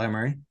bench Kyler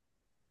Murray?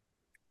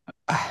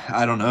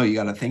 I don't know. You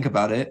got to think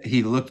about it.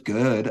 He looked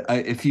good.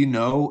 If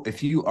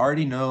you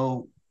already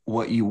know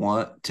what you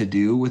want to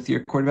do with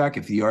your quarterback,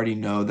 if you already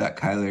know that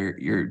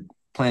you're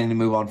planning to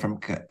move on from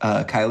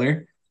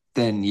Kyler,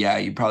 then yeah,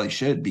 you probably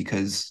should,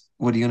 because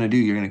what are you going to do?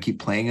 You're going to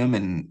keep playing him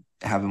and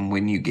have him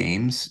win you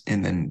games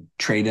and then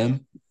trade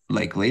him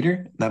like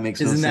later? That makes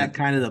no sense. Isn't that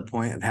kind of the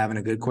point of having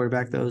a good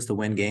quarterback, though, is to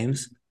win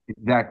games?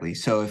 Exactly.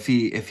 So if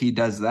he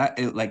does that,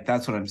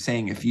 that's what I'm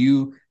saying. If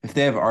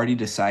they have already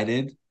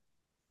decided,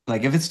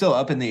 like if it's still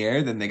up in the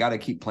air, then they got to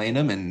keep playing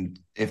him. And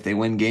if they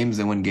win games,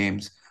 they win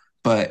games.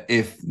 But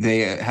if they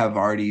have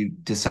already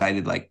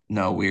decided, like,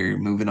 no, we're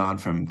moving on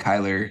from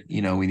Kyler,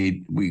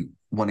 we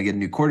want to get a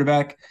new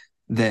quarterback,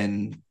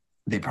 then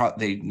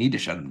they need to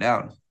shut him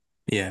down.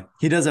 Yeah.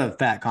 He does have a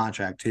fat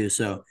contract too.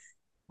 So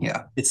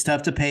yeah, it's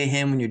tough to pay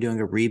him when you're doing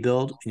a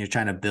rebuild and you're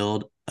trying to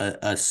build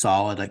a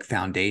solid like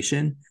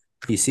foundation.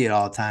 You see it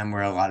all the time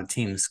where a lot of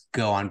teams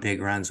go on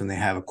big runs when they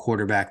have a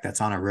quarterback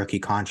that's on a rookie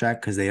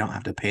contract because they don't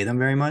have to pay them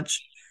very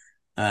much.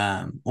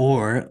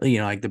 Or,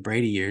 like the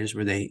Brady years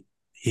where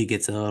he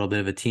gets a little bit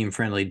of a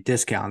team-friendly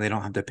discount. They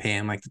don't have to pay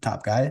him like the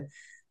top guy.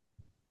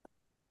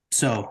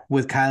 So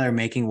with Kyler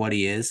making what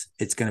he is,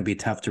 it's going to be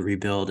tough to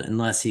rebuild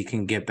unless he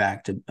can get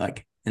back to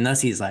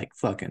unless he's like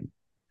fucking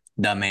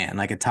the man,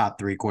 like a top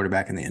 3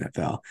 quarterback in the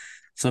NFL.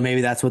 So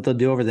maybe that's what they'll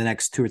do over the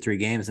next 2 or 3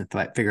 games and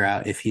figure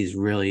out if he's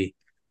really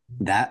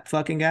that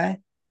fucking guy.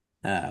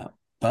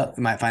 But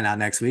we might find out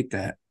next week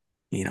that,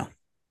 he's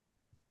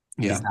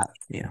not,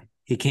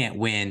 he can't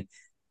win.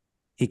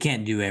 He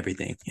can't do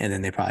everything. And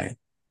then they probably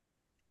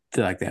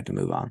feel like they have to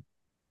move on.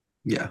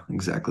 Yeah,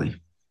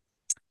 exactly.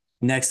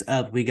 Next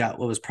up, we got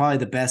what was probably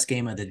the best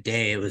game of the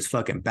day. It was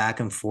fucking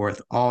back and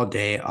forth all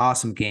day.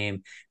 Awesome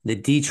game. The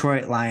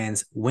Detroit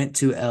Lions went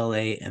to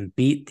LA and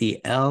beat the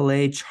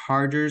LA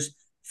Chargers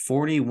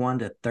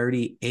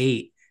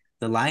 41-38.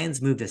 The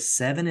Lions moved to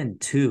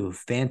 7-2,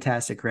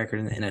 fantastic record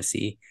in the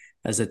NFC.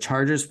 As the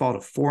Chargers fall to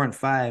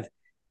 4-5,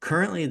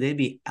 currently they'd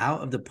be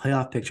out of the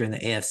playoff picture in the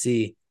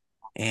AFC,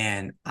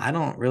 and I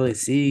don't really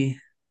see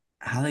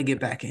how they get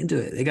back into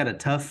it. They got a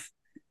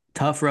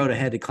tough road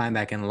ahead to climb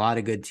back, and a lot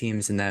of good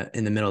teams in the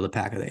middle of the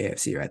pack of the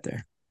AFC right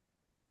there.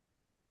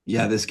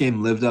 Yeah, this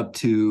game lived up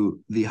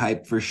to the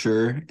hype for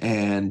sure.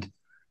 And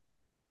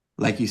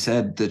like you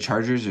said, the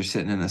Chargers are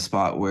sitting in a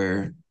spot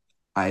where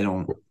I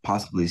don't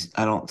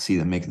see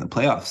them making the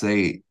playoffs.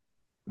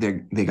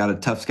 They got a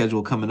tough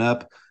schedule coming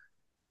up.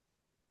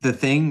 The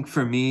thing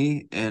for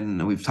me,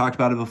 and we've talked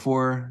about it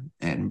before,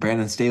 and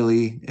Brandon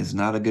Staley is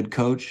not a good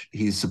coach.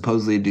 He's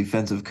supposedly a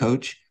defensive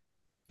coach.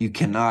 You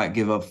cannot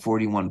give up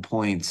 41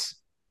 points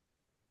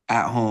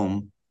at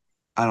home.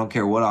 I don't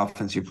care what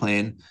offense you're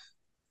playing.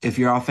 If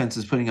your offense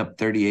is putting up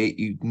 38,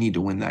 you need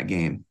to win that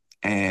game.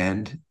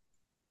 And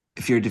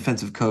if you're a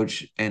defensive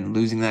coach and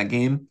losing that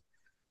game,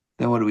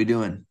 then what are we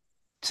doing?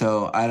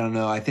 So I don't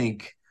know. I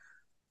think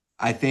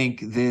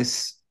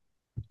this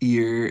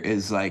year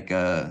is like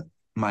a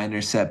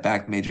minor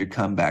setback, major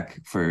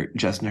comeback for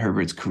Justin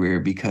Herbert's career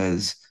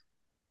because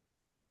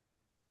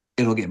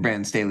it'll get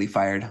Brandon Staley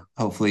fired,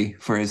 hopefully,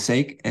 for his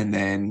sake. And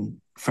then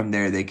from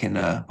there, they can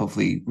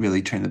hopefully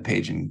really turn the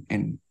page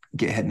and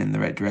get heading in the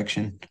right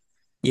direction.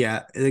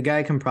 Yeah, the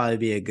guy can probably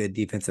be a good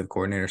defensive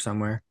coordinator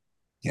somewhere.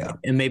 Yeah.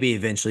 And maybe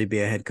eventually be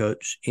a head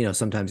coach.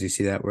 Sometimes you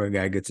see that where a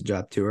guy gets a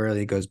job too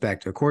early, goes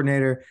back to a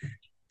coordinator,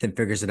 then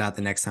figures it out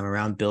the next time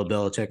around. Bill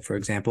Belichick, for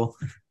example.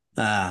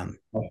 But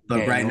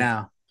right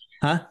now,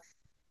 huh?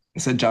 I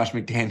said Josh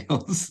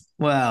McDaniels.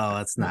 Well,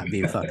 let's not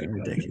be fucking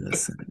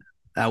ridiculous.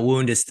 That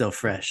wound is still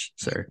fresh,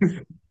 sir.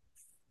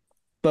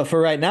 But for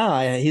right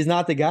now, he's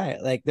not the guy.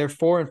 Like they're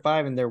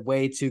 4-5 and they're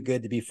way too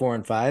good to be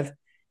 4-5.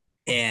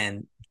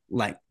 And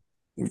like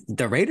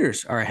the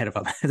Raiders are ahead of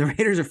them. The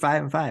Raiders are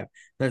 5-5.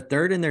 They're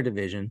third in their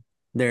division.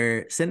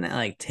 They're sitting at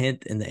like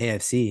 10th in the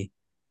AFC.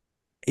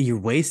 You're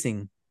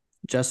wasting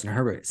Justin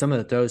Herbert. Some of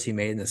the throws he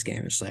made in this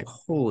game, it's like,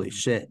 holy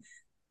shit.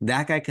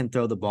 That guy can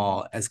throw the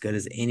ball as good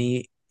as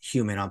any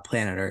human on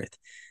planet Earth.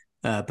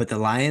 But the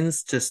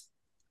Lions, just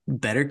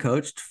better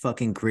coached,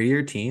 fucking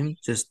grittier team,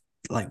 just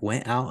like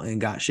went out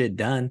and got shit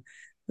done.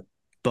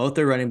 Both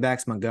their running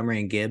backs, Montgomery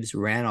and Gibbs,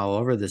 ran all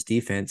over this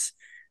defense.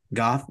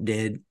 Goff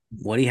did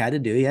what he had to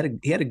do. He had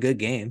a good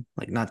game,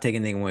 like not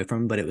taking anything away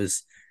from him, but it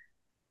was,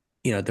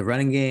 the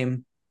running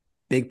game,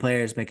 big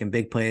players making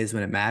big plays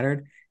when it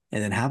mattered.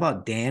 And then how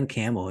about Dan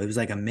Campbell? It was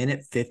like a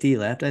minute 50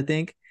 left, I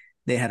think.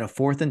 They had a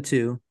 4th and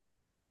 2,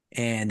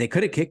 and they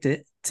could have kicked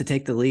it to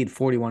take the lead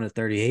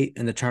 41-38,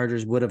 and the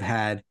Chargers would have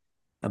had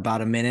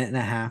about a minute and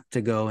a half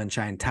to go and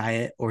try and tie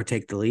it or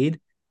take the lead.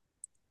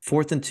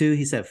 4th and 2,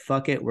 he said,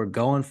 fuck it, we're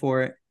going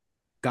for it.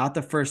 Got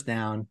the first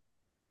down,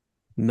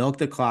 milked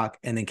the clock,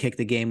 and then kicked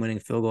the game-winning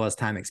field goal as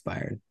time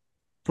expired.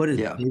 Put his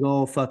big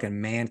old fucking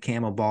man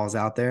camel balls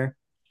out there,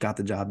 got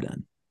the job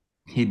done.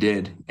 He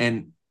did.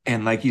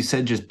 And like you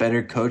said, just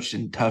better coached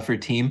and tougher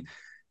team.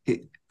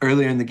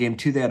 Earlier in the game,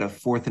 too, they had a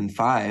 4th and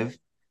 5.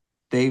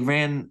 They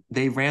ran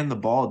the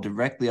ball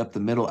directly up the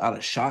middle out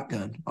of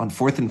shotgun on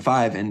 4th and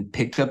 5 and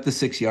picked up the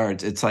 6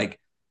 yards. It's like,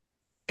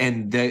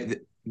 and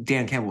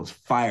Dan Campbell was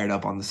fired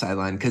up on the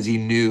sideline because he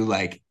knew,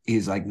 like,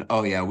 he's like,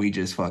 oh yeah, we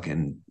just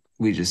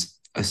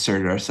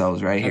asserted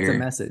ourselves right here. That's a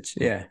message.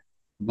 Yeah.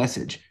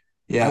 Message.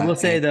 Yeah. I will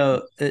say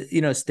though,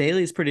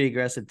 Staley's pretty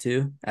aggressive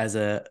too as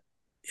a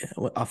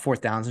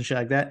 4th downs and shit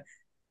like that.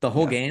 The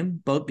whole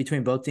game,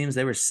 between both teams,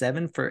 they were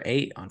 7 for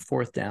 8 on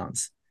 4th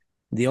downs.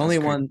 The only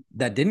one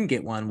that didn't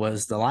get one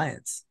was the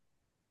Lions.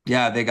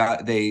 Yeah, they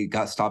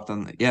got stopped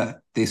on. Yeah,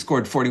 they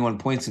scored 41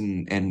 points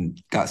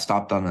and got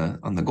stopped on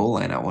the goal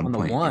line at one point.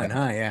 On the one,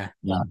 yeah.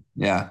 Huh?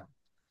 Yeah.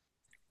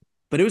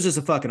 But it was just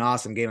a fucking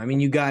awesome game. I mean,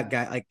 you got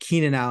guy like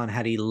Keenan Allen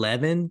had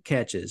 11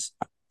 catches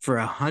for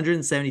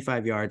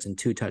 175 yards and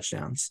 2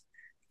 touchdowns.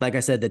 Like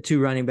I said, the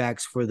 2 running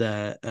backs for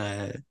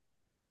the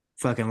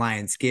fucking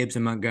Lions, Gibbs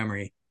and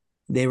Montgomery,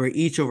 they were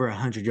each over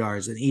 100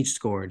 yards and each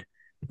scored.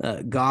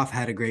 Goff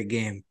had a great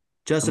game.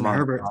 Justin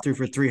Herbert threw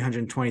for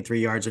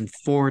 323 yards and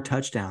 4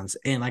 touchdowns.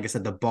 And like I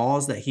said, the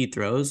balls that he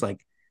throws,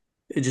 like,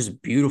 it's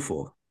just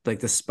beautiful.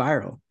 Like the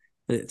spiral.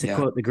 To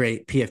quote the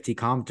great PFT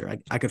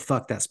commenter, I could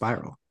fuck that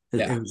spiral.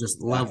 It was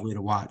just lovely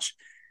to watch.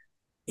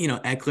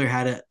 Eckler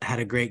had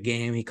a great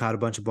game. He caught a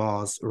bunch of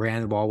balls,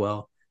 ran the ball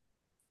well.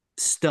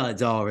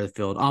 Studs all over the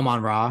field.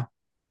 Amon-Ra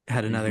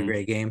had another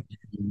great game.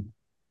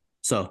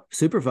 So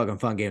super fucking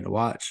fun game to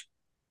watch.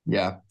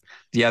 Yeah.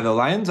 Yeah, the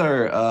Lions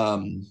are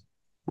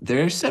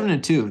they're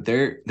 7-2.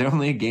 They're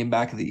only a game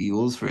back of the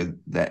Eagles for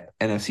the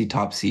NFC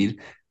top seed.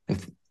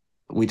 If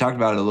we talked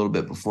about it a little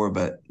bit before,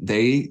 but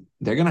they're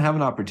gonna have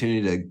an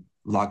opportunity to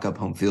lock up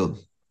home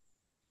field.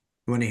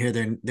 You want to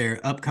hear their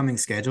upcoming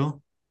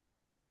schedule?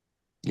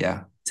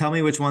 Yeah. Tell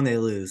me which one they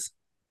lose.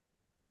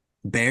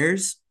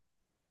 Bears,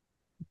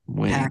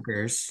 Win.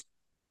 Packers,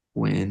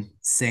 Win.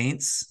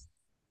 Saints,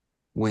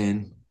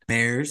 Win.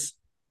 Bears,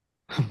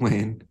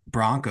 Win.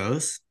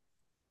 Broncos,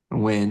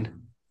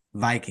 Win.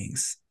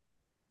 Vikings.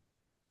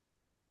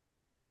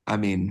 I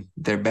mean,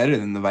 they're better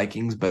than the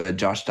Vikings, but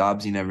Josh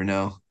Dobbs, you never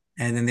know.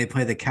 And then they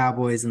play the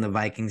Cowboys and the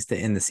Vikings to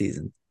end the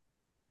season.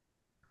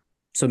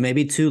 So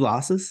maybe 2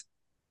 losses.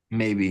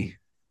 Maybe,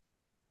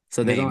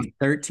 So they're going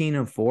maybe.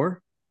 13-4.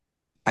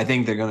 I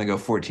think they're going to go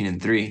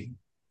 14-3.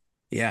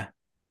 Yeah.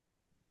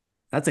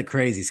 That's a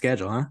crazy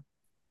schedule, huh?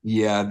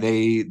 Yeah,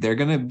 they're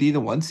going to be the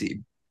 1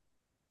 seed.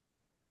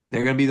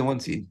 They're going to be the 1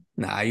 seed.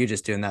 Nah, you're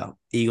just doing that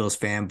Eagles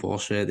fan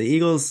bullshit. The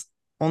Eagles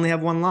only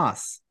have 1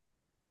 loss.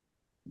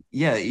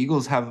 Yeah,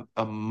 Eagles have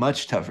a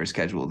much tougher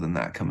schedule than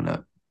that coming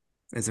up.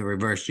 It's a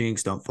reverse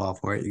jinx. Don't fall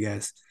for it, you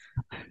guys.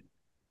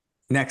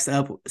 Next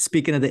up,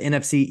 speaking of the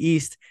NFC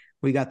East,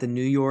 we got the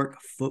New York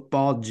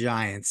Football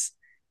Giants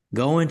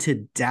going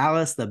to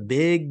Dallas, the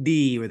Big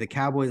D, where the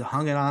Cowboys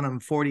hung it on them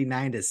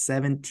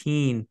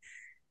 49-17.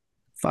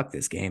 Fuck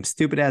this game.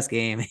 Stupid ass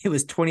game. It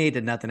was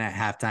 28-0 at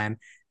halftime.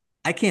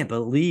 I can't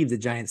believe the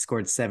Giants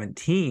scored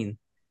 17.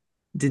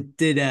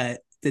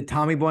 Did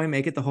Tommy Boy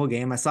make it the whole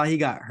game? I saw he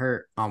got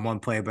hurt on one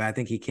play, but I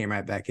think he came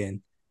right back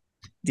in.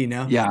 Do you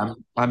know? Yeah,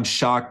 I'm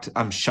shocked.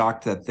 I'm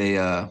shocked that they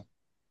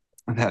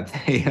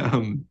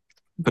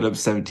put up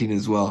 17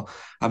 as well.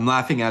 I'm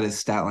laughing at his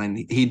stat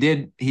line. He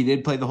did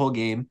play the whole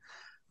game.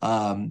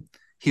 Um,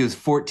 he was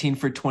 14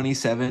 for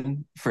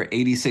 27 for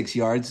 86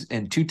 yards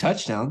and 2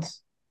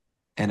 touchdowns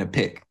and a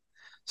pick.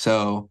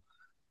 So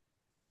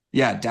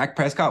yeah, Dak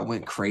Prescott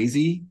went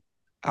crazy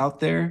out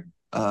there.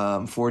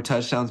 4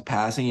 touchdowns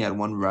passing, he had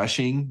 1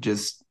 rushing.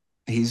 Just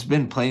he's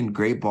been playing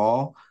great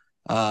ball.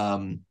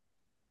 Um,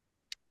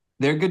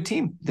 they're a good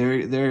team.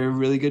 They're a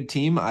really good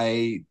team.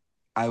 I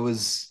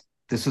was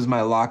this was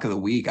my lock of the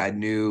week. I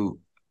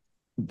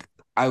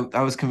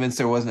was convinced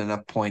there wasn't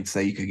enough points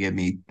that you could give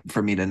me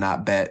for me to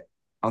not bet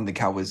on the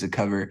Cowboys to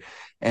cover.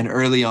 And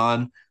early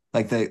on,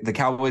 like the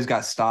Cowboys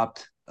got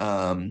stopped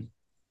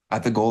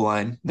at the goal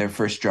line, their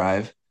first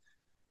drive,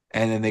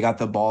 and then they got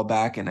the ball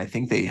back, and I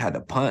think they had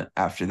a punt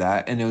after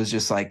that. And it was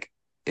just like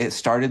it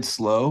started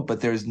slow, but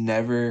there's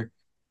never,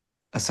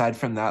 aside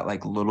from that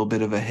like little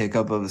bit of a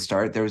hiccup of the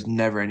start, there was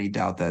never any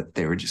doubt that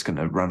they were just going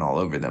to run all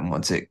over them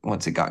once it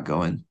got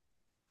going.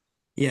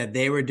 Yeah,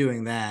 they were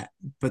doing that,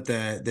 but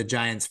the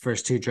Giants'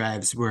 first 2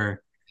 drives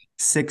were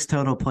 6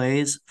 total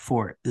plays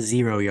for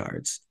 0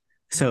 yards.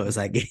 So it was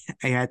like,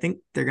 hey, I think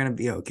they're gonna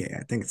be okay.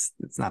 I think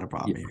it's not a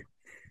problem Yeah. here,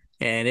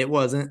 and it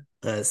wasn't.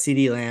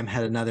 CD Lamb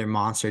had another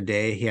monster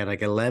day. He had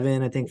like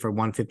 11, I think, for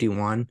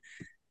 151.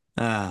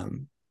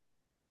 Um,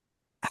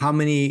 how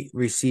many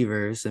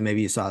receivers, and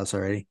maybe you saw this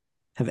already,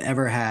 have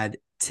ever had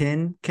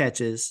 10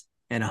 catches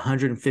and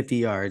 150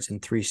 yards in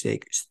three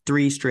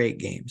straight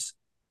games?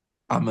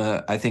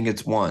 I think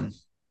it's one.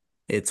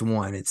 It's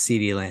one. It's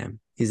CD Lamb.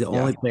 He's the Yeah.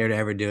 only player to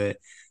ever do it.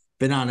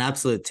 Been on an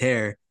absolute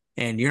tear,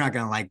 and you're not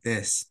gonna like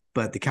this,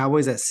 but the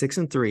Cowboys at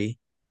 6-3,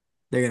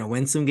 they're gonna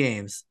win some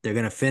games. They're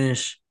gonna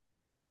finish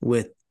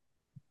with,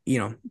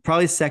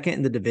 probably second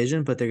in the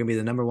division, but they're gonna be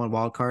the number 1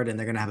 wild card, and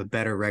they're gonna have a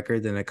better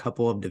record than a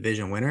couple of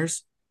division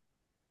winners.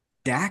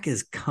 Dak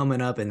is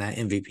coming up in that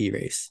MVP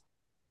race.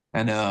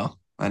 I know.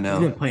 I He's know.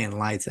 been playing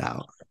lights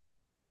out.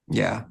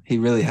 Yeah, he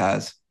really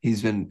has.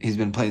 He's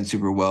been playing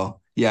super well.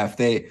 Yeah, if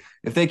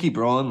they keep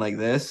rolling like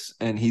this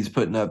and he's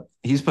putting up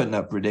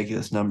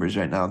ridiculous numbers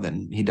right now,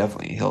 then he'll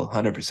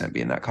 100% be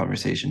in that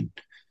conversation.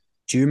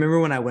 Do you remember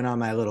when I went on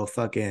my little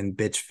fucking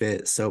bitch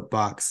fit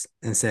soapbox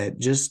and said,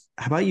 just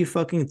how about you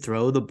fucking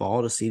throw the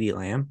ball to CD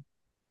Lamb?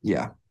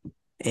 Yeah,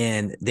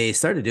 And they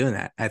started doing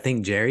that. I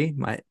think Jerry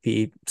might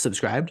be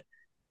subscribed.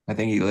 I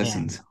think he And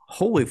listens.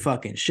 holy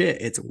fucking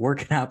shit, it's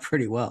working out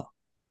pretty well.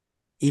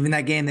 Even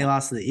that game they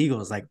lost to the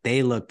Eagles, like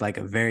they looked like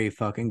a very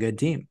fucking good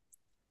team.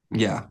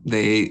 Yeah,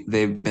 they've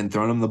been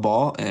throwing him the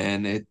ball,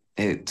 and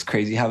it's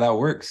crazy how that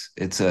works.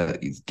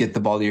 You get the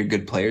ball to your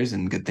good players,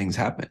 and good things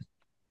happen.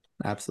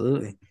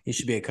 Absolutely. He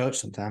should be a coach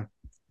sometime.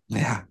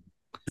 Yeah,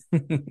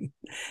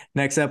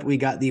 Next up, we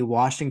got the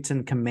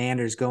Washington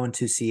Commanders going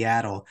to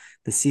Seattle.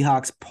 The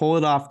Seahawks pull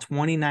it off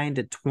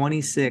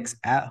 29-26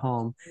 at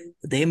home.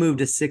 They moved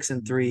to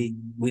 6-3.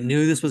 We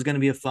knew this was going to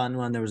be a fun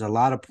one. There was a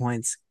lot of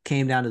points.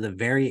 Came down to the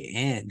very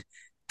end.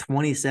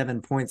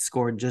 27 points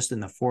scored just in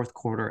the fourth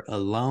quarter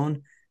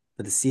alone.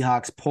 But the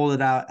Seahawks pulled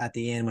it out at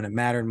the end when it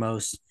mattered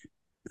most.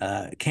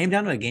 It came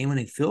down to a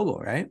game-winning field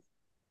goal, right?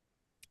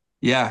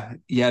 yeah.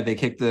 They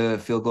kicked the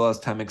field goal as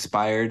time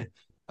expired.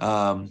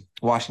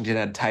 Washington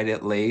had tied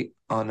it late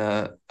on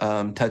a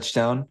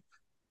touchdown,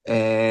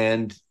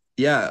 and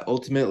yeah,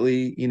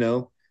 ultimately,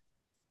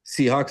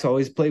 Seahawks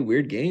always play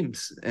weird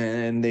games,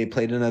 and they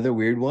played another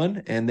weird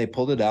one, and they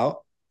pulled it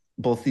out.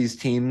 Both these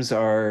teams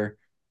are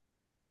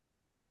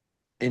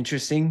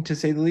interesting to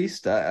say the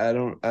least. I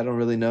don't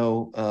really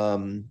know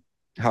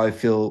how I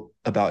feel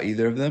about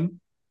either of them.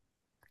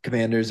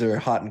 Commanders are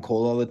hot and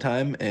cold all the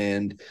time,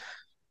 and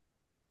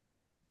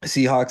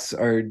Seahawks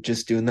are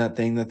just doing that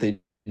thing that they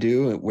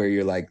do where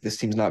you're like, this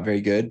team's not very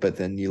good, but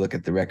then you look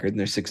at the record and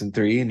they're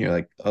 6-3, and you're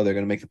like, oh, they're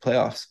gonna make the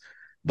playoffs.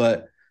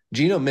 But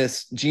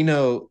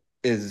Gino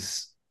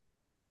is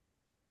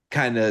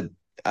kind of,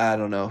 I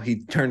don't know.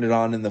 He turned it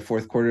on in the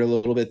fourth quarter a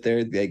little bit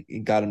there. They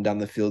got him down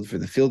the field for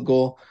the field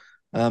goal.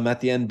 at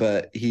the end,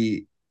 but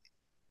he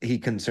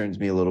concerns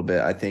me a little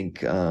bit. I think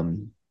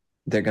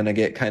they're gonna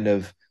get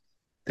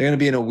they're gonna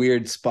be in a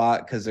weird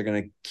spot because they're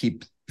gonna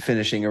keep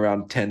finishing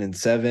around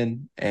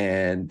 10-7,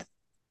 and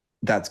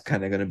that's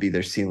kind of gonna be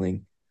their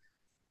ceiling.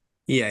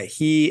 Yeah,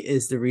 he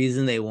is the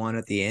reason they won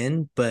at the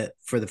end, but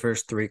for the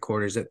first three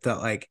quarters, it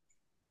felt like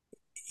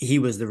he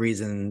was the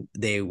reason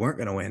they weren't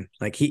going to win.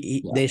 Like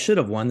Yeah. they should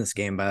have won this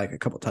game by like a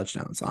couple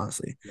touchdowns.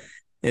 Honestly,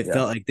 it Yeah.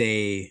 felt like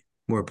they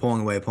were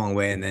pulling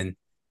away, and then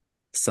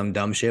some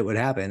dumb shit would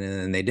happen, and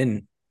then they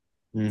didn't.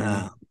 Mm-hmm.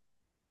 Uh,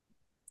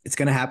 it's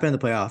going to happen in the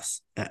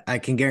playoffs. I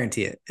can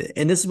guarantee it.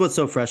 And this is what's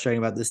so frustrating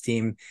about this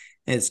team.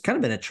 It's kind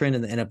of been a trend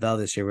in the NFL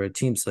this year where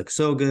teams look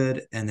so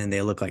good and then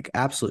they look like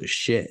absolute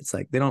shit. It's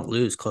like they don't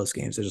lose close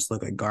games; they just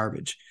look like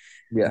garbage,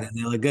 and Yeah. then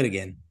they look good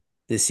again.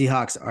 The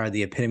Seahawks are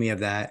the epitome of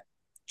that.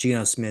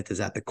 Geno Smith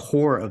is at the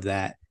core of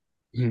that.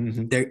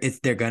 Mm-hmm.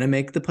 They're gonna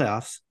make the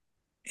playoffs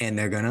and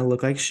they're gonna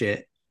look like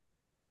shit.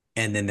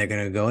 And then they're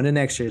gonna go into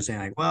next year saying,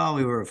 like, well,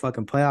 we were a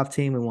fucking playoff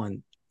team. We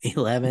won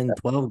 11,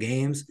 12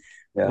 games.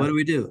 What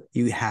Yeah. do?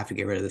 You have to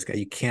get rid of this guy.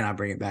 You cannot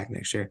bring it back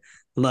next year.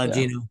 Love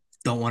Yeah. Gino.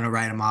 Don't want to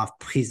write him off.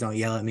 Please don't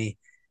yell at me.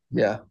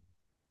 Yeah.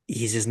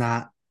 He's just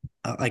not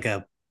like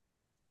a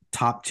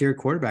top tier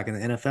quarterback in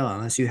the NFL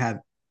unless you have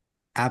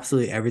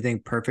absolutely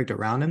everything perfect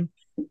around him.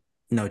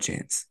 No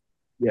chance.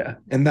 Yeah.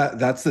 And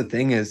that's the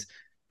thing is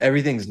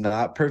everything's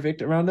not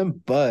perfect around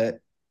him, but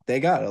they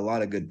got a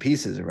lot of good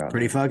pieces around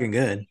Pretty him. fucking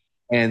good.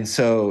 And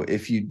so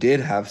if you did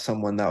have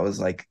someone that was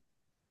like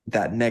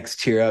that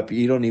next tier up,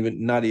 you don't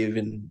even not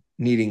even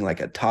needing like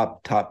a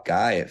top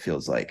guy, it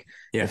feels like.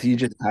 Yeah. If you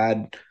just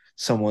had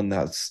someone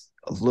that's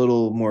a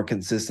little more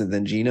consistent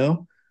than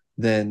Gino,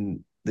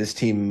 then this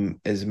team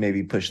is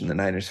maybe pushing the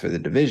Niners for the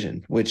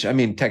division, which I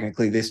mean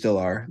technically they still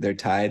are. They're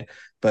tied,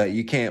 but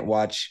you can't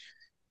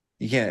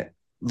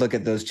look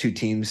at those two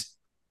teams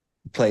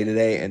play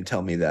today and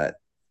tell me that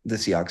the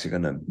Seahawks are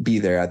going to be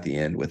there at the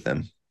end with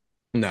them.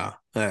 No,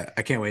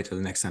 I can't wait till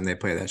the next time they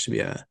play. That should be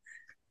a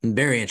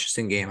very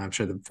interesting game. I'm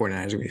sure the 49ers are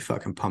going to be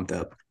fucking pumped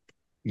up.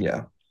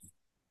 Yeah.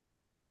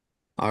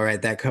 All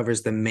right, that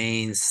covers the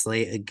main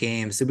slate of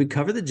games. Did we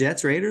cover the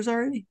Jets Raiders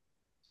already?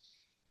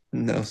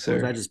 No, Or was I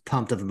sir. just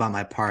pumped up about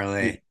my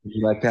parlay? Would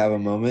you like to have a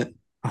moment?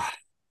 Oh,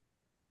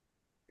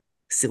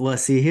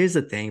 see, here's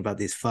the thing about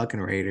these fucking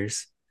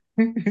Raiders.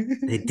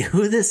 They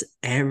do this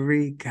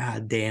every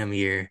goddamn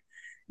year,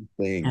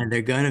 Thing. and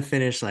they're gonna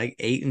finish like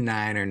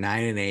 8-9 or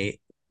 9-8,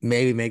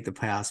 maybe make the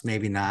playoffs,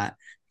 maybe not.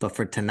 But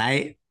for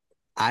tonight,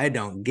 I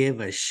don't give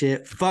a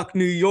shit. Fuck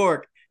New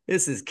York.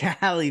 This is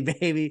Cali,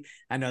 baby.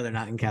 I know they're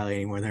not in Cali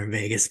anymore. They're in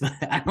Vegas, but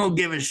I don't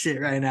give a shit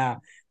right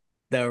now.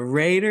 The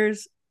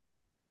Raiders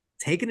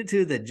taking it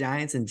to the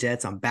Giants and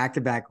Jets on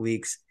back-to-back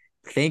weeks.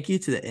 Thank you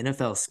to the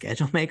NFL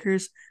schedule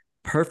makers.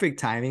 Perfect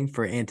timing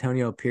for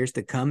Antonio Pierce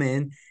to come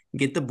in,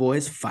 get the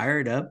boys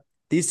fired up.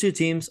 These two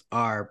teams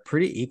are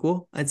pretty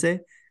equal, I'd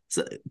say.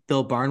 So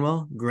Bill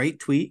Barnwell, great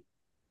tweet,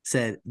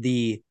 said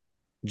the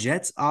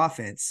Jets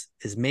offense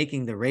is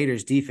making the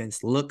Raiders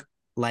defense look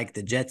like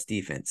the Jets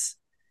defense.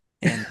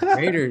 And the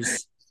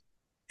Raiders,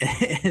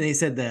 and they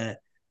said the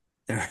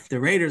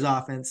Raiders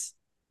offense,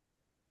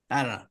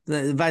 I don't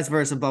know, the vice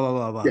versa, blah, blah,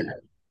 blah, blah. Yeah.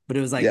 But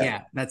it was like, Yeah.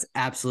 yeah, that's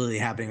absolutely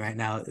happening right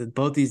now.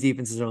 Both these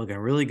defenses are looking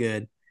really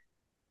good.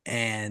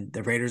 And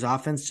the Raiders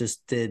offense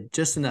just did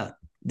just enough.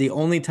 The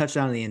only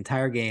touchdown in the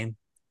entire game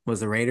was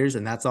the Raiders,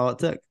 and that's all it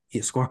took.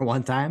 You score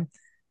one time,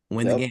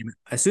 win the Yep. game.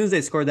 As soon as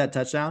they scored that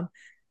touchdown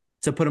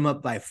to put them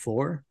up by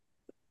 4,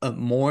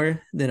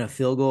 more than a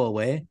field goal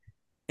away,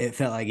 it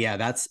felt like, yeah,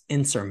 that's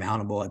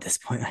insurmountable at this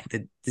point. Like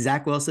the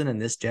Zach Wilson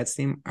and this Jets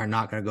team are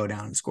not going to go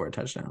down and score a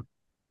touchdown.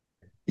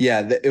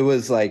 Yeah, it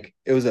was like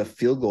it was a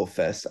field goal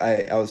fest.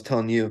 I was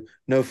telling you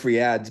no free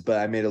ads, but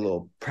I made a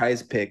little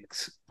prize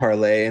picks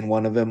parlay, and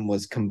one of them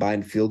was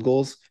combined field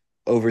goals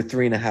over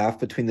 3.5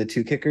 between the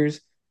two kickers.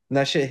 And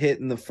that shit hit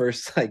in the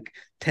first like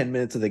 10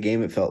 minutes of the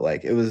game, it felt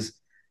like. It was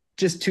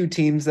just two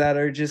teams that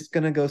are just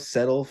gonna go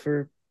settle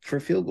for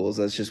field goals.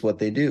 That's just what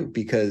they do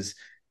because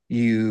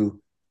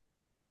you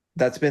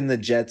that's been the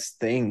Jets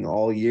thing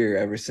all year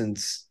ever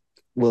since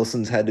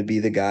Wilson's had to be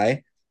the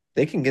guy.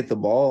 They can get the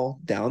ball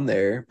down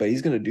there, but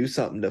he's going to do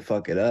something to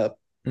fuck it up.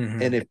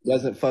 Mm-hmm. And if he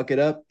doesn't fuck it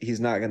up, he's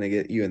not going to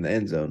get you in the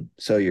end zone.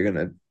 So you're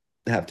going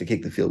to have to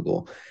kick the field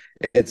goal.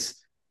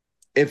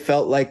 It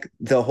felt like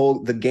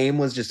the game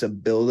was just a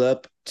build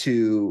up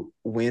to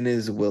when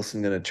is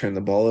Wilson going to turn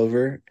the ball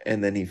over,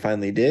 and then he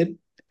finally did,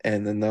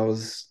 and then that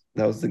was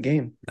the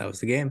game. That was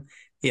the game.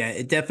 Yeah,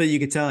 it definitely, you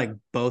could tell like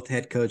both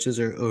head coaches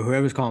or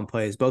whoever's calling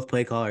plays, both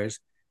play callers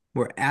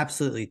were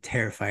absolutely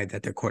terrified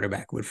that their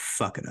quarterback would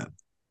fuck it up.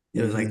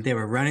 It was like they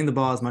were running the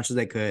ball as much as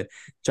they could.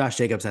 Josh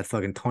Jacobs had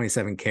fucking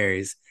 27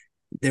 carries.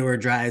 There were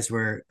drives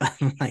where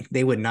like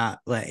they would not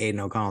let Aiden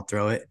O'Connell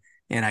throw it,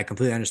 and I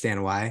completely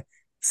understand why.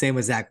 Same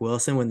with Zach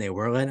Wilson when they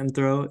were letting him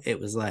throw. It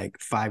was like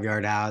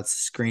 5-yard outs,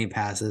 screen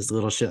passes,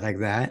 little shit like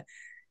that.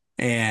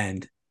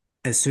 And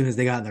as soon as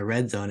they got in the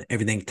red zone,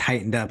 everything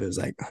tightened up. It was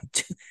like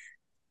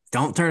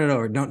Don't turn it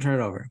over. Don't turn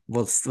it over.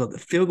 Well,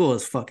 the field goal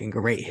is fucking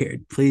great here.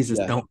 Please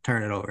just Yeah. don't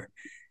turn it over.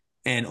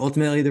 And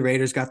ultimately, the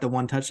Raiders got the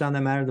one touchdown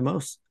that mattered the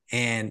most.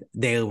 And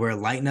they were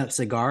lighting up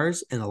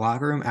cigars in the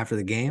locker room after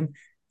the game.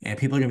 And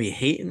people are going to be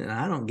hating. And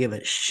I don't give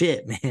a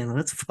shit, man.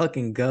 Let's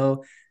fucking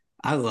go.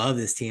 I love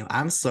this team.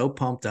 I'm so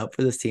pumped up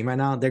for this team right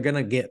now. They're going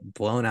to get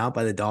blown out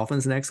by the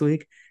Dolphins next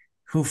week.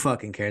 Who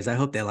fucking cares? I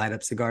hope they light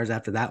up cigars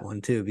after that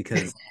one, too,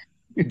 because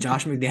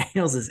Josh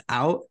McDaniels is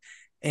out.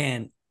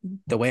 And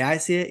the way I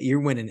see it, you're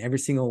winning every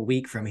single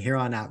week from here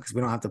on out because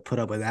we don't have to put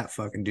up with that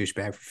fucking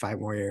douchebag for 5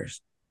 more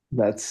years.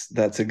 That's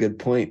a good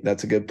point.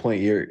 That's a good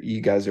point. You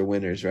guys are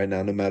winners right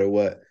now, no matter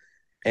what.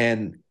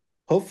 And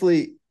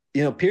hopefully,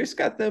 Pierce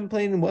got them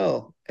playing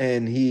well.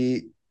 And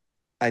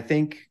I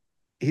think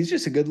he's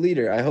just a good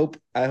leader. I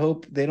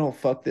hope they don't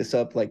fuck this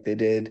up like they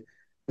did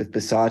with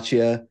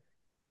Bisaccia.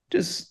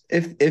 Just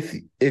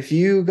if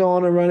you go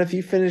on a run, if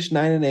you finish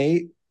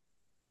 9-8,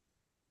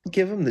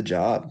 give him the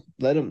job.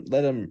 Let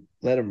him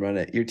run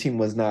it. Your team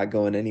was not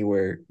going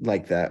anywhere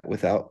like that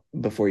without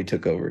before he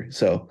took over.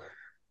 So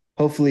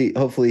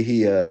hopefully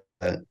he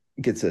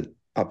gets an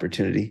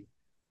opportunity.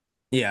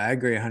 Yeah, I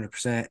agree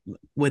 100%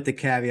 with the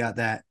caveat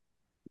that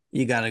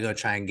you got to go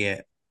try and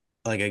get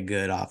like a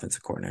good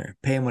offensive coordinator.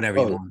 Pay him whatever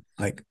you Oh, want.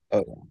 Like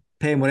oh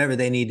pay him whatever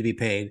they need to be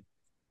paid.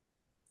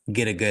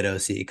 Get a good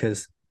OC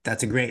because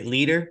that's a great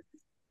leader,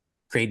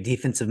 great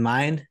defensive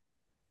mind,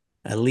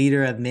 a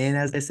leader of men,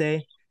 as they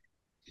say,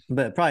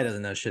 but probably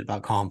doesn't know shit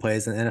about calling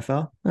plays in the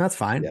NFL. That's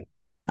fine. yeah.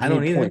 I You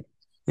don't need either. points.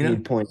 You You know,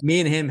 need points. me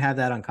and him have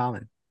that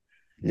uncommon.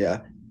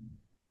 Yeah.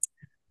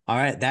 All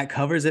right, that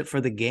covers it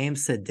for the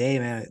games today,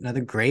 man.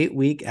 Another great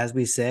week, as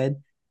we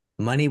said.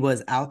 Money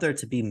was out there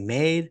to be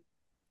made.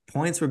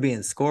 Points were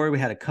being scored. We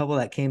had a couple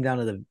that came down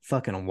to the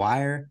fucking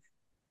wire.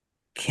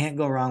 Can't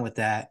go wrong with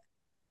that.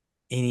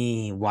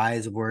 Any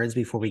wise words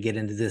before we get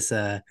into this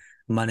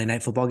Monday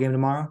night football game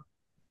tomorrow?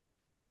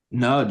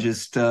 No,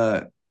 just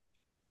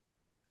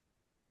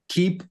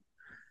keep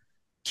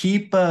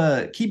keep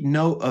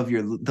note of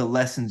the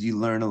lessons you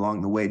learn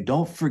along the way.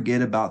 Don't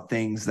forget about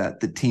things that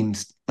the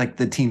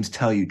teams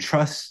tell you.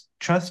 Trust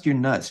your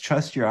nuts,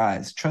 trust your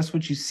eyes, trust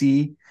what you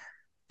see.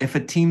 If a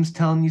team's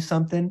telling you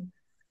something,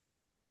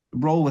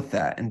 roll with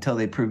that until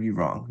they prove you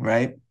wrong,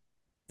 right?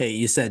 Hey,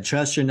 you said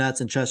trust your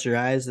nuts and trust your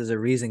eyes. There's a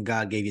reason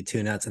God gave you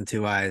two nuts and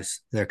two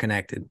eyes. They're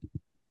connected.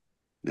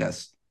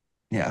 Yes.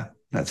 Yeah,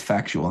 that's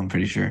factual, I'm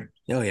pretty sure.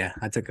 Oh, yeah.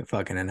 I took a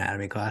fucking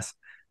anatomy class.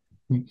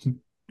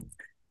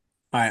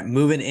 All right,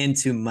 moving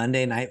into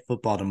Monday night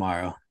football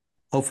tomorrow.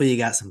 Hopefully, you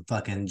got some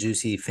fucking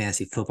juicy,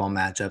 fancy football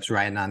matchups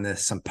riding on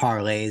this, some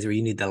parlays where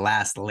you need the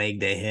last leg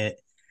to hit.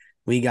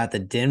 We got the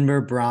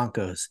Denver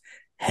Broncos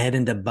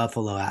heading to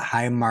Buffalo at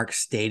Highmark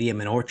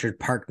Stadium in Orchard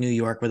Park, New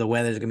York, where the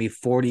weather is going to be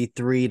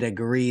 43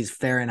 degrees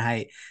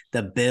Fahrenheit.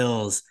 The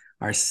Bills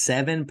are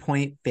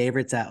 7-point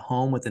favorites at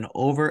home with an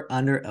over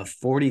under of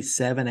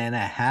 47 and a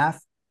half.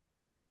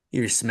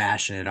 You're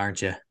smashing it,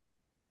 aren't you?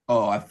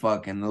 Oh, I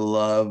fucking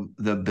love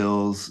the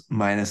Bills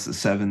minus the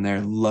 7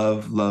 there.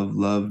 Love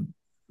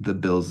the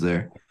Bills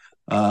there.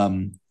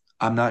 Um,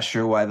 I'm not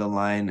sure why the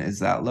line is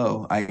that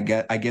low. I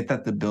get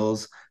that the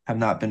Bills have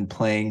not been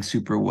playing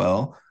super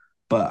well,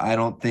 but I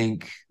don't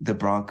think the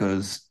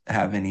Broncos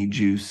have any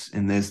juice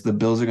in this. The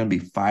Bills are going to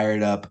be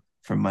fired up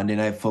for Monday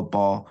Night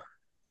Football.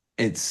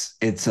 It's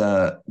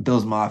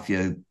Bills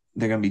Mafia.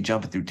 They're going to be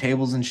jumping through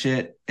tables and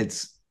shit.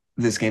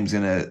 This game's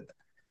going to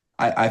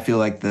I feel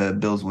like the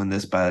Bills win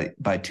this by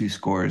 2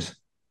 scores.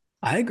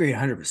 I agree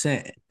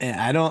 100%. And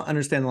I don't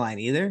understand the line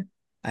either.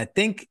 I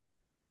think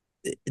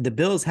the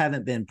Bills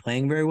haven't been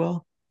playing very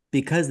well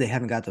because they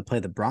haven't got to play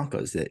the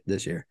Broncos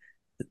this year.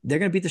 They're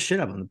going to beat the shit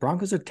out of them. The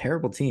Broncos are a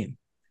terrible team.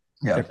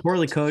 Yeah, They're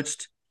poorly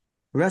coached.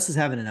 Russ is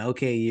having an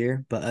okay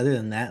year, but other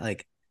than that,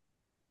 like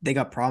they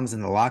got problems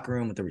in the locker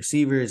room with the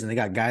receivers and they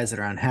got guys that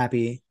are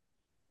unhappy.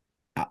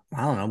 I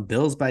don't know,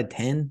 Bills by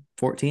 10,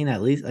 14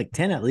 at least, like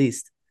 10 at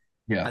least.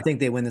 I yeah, think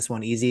they win this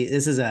one easy.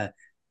 This is a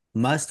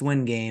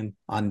must-win game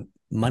on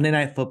Monday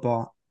Night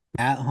Football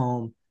at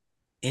home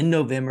in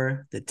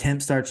November. The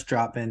temp starts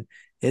dropping.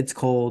 It's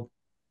cold.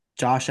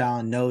 Josh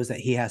Allen knows that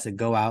he has to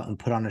go out and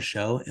put on a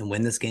show and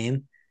win this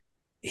game.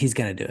 He's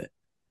going to do it.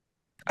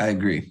 I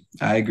agree.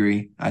 I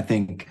agree. I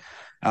think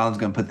Allen's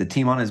going to put the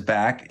team on his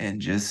back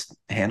and just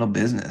handle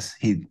business.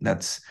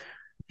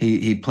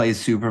 He plays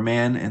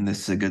Superman, and this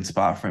is a good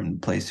spot for him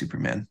to play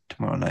Superman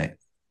tomorrow night.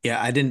 Yeah,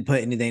 I didn't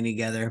put anything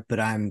together, but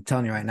I'm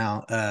telling you right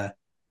now,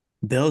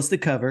 Bills to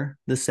cover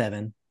the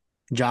 7.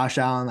 Josh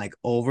Allen like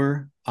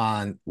over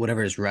on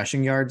whatever his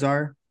rushing yards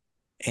are,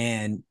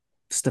 and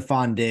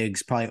Stephon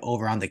Diggs probably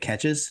over on the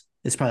catches.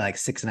 It's probably like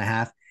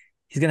 6.5.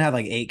 He's gonna have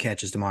like 8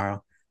 catches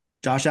tomorrow.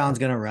 Josh Allen's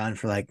gonna run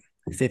for like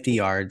 50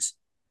 yards.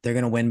 They're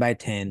gonna win by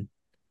 10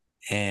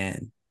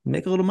 and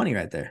make a little money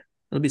right there.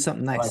 It'll be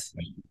something I like nice.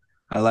 that.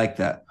 I like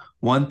that.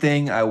 One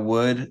thing I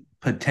would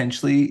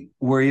potentially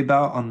worry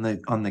about on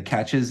the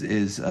catches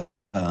is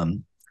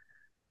um,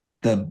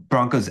 the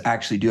Broncos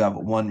actually do have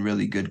one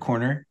really good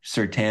corner.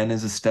 Sertan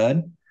is a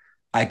stud.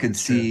 I could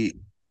That's true. see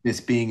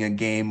this being a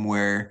game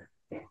where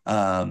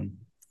um,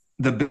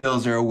 the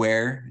Bills are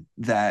aware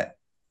that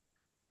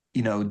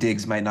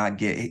Diggs might not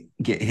get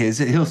his.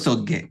 He'll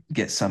still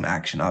get some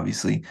action,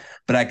 obviously,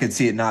 but I could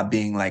see it not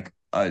being like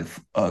a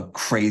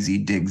crazy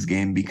Diggs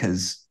game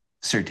because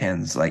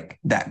Surtain's like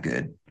that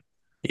good.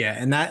 Yeah,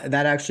 and that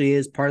actually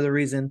is part of the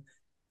reason.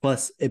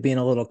 Plus, it being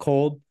a little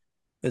cold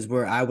is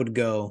where I would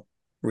go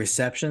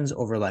receptions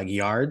over like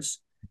yards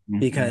Mm-hmm.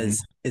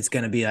 because it's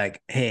going to be like,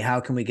 hey,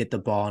 how can we get the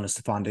ball into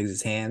Stephon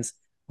Diggs' hands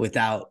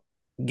without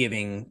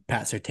giving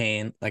Pat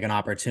Surtain like an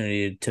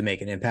opportunity to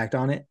make an impact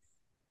on it?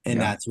 And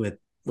Yeah. that's with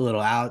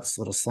little outs,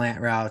 little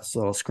slant routes,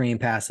 little screen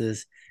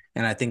passes.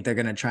 And I think they're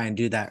going to try and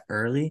do that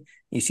early.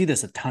 You see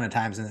this a ton of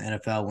times in the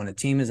NFL when a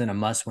team is in a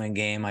must-win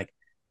game, like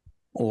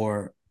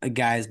or a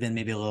guy's been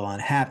maybe a little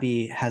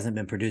unhappy, hasn't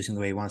been producing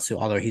the way he wants to,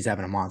 although he's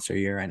having a monster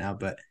year right now.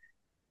 But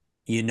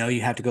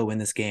you have to go win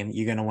this game.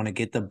 You're going to want to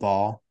get the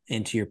ball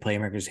into your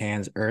playmaker's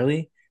hands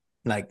early.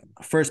 Like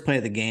first play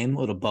of the game,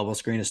 little bubble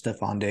screen of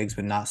Stephon Diggs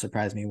would not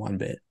surprise me one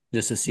bit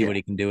just to see Yeah. what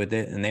he can do with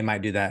it. And they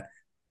might do that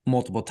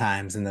multiple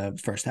times in the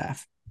first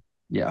half.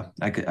 Yeah.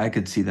 I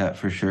could see that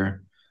for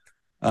sure.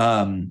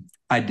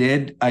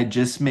 I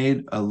just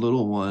made a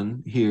little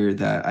one here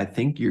that I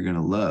think you're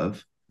gonna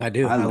love. I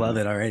do. I I love love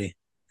it. it already.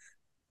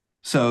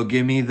 So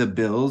give me the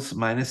Bills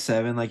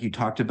 -7, like you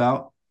talked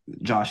about.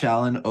 Josh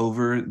Allen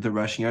over the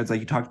rushing yards,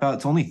 like you talked about.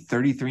 It's only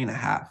 33 and a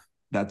half.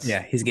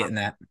 Yeah, he's getting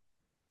that.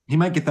 He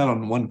might get that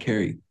on one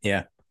carry.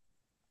 Yeah.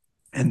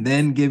 And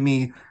then give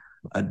me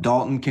a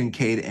Dalton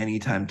Kincaid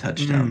anytime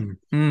touchdown.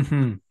 Yeah,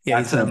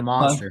 he's That's been a a plus,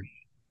 monster.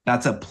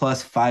 that's a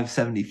plus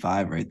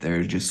 575 right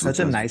there, just with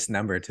Such a those. nice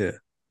number too.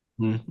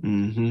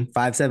 Mm-hmm.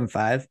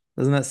 575.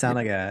 Doesn't that sound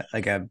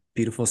like a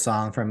beautiful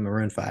song from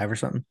Maroon 5 or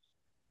something?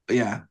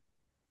 Yeah.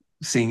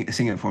 Sing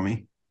it for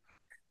me.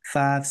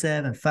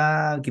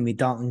 575. Give me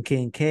Dalton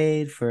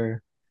Kincaid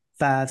for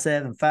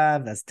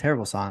 575. That's a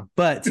terrible song.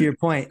 But to your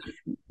point,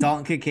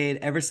 Dalton Kincaid,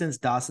 ever since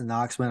Dawson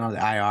Knox went on the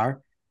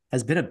IR,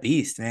 has been a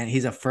beast, man.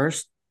 He's a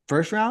first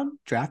round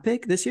draft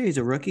pick this year. He's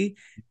a rookie.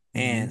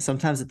 And Mhm.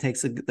 sometimes it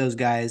takes those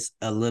guys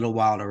a little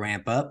while to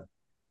ramp up.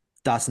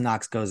 Dawson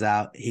Knox goes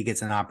out, he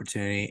gets an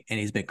opportunity, and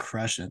he's been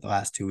crushing it the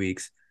last 2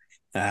 weeks.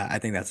 I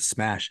think that's a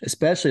smash,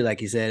 especially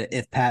like you said,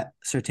 if Pat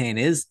Surtain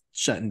is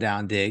shutting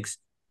down Diggs,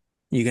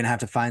 you're going to have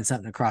to find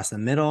something across the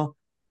middle,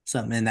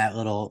 something in that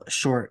little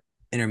short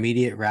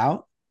intermediate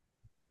route.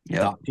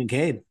 Yep. Dalton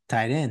Kincaid,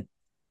 tight end.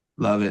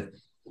 Love it.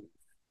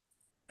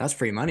 That's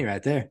free money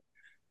right there.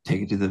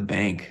 Take it to the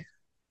bank.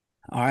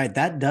 All right,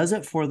 that does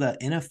it for the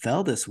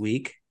NFL this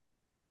week.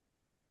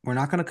 We're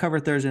not going to cover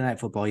Thursday Night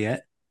Football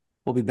yet.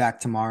 We'll be back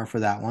tomorrow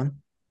for that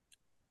one.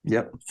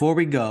 Yep. Before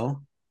we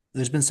go,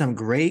 there's been some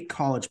great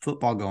college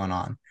football going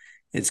on.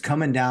 It's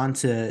coming down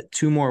to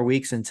 2 more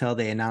weeks until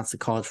they announce the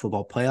college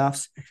football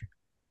playoffs.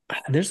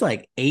 There's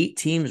like 8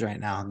 teams right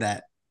now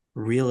that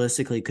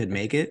realistically could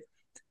make it.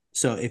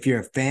 So if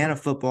you're a fan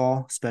of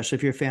football, especially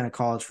if you're a fan of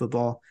college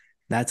football,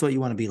 that's what you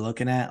want to be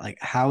looking at. Like,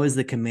 how is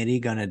the committee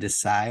going to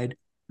decide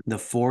the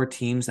 4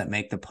 teams that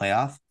make the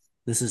playoff?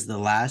 This is the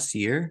last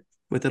year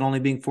with it only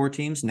being 4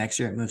 teams. Next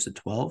year it moves to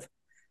 12.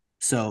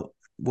 So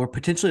we're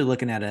potentially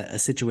looking at a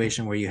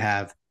situation where you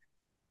have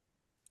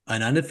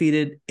an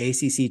undefeated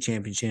ACC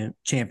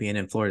champion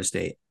in Florida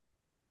State,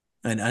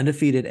 an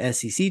undefeated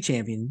SEC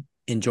champion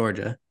in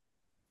Georgia,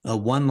 a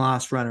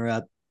one-loss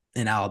runner-up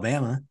in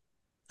Alabama,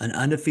 an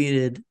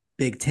undefeated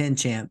Big Ten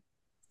champ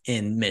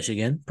in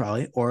Michigan,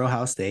 probably, or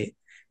Ohio State,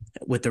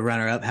 with the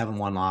runner-up having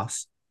one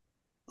loss,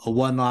 a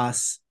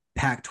one-loss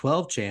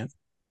Pac-12 champ,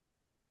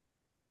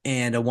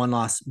 and a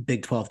one-loss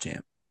Big 12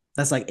 champ.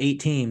 That's like 8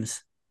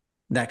 teams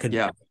that could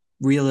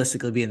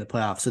realistically be in the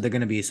playoffs. So they're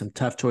going to be some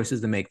tough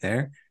choices to make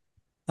there.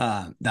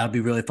 That'll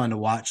be really fun to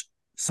watch.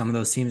 Some of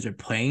those teams are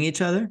playing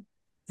each other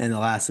in the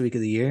last week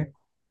of the year.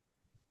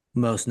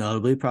 Most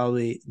notably,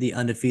 probably the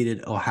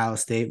undefeated Ohio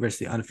State versus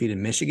the undefeated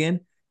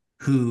Michigan,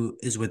 who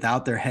is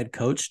without their head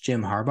coach,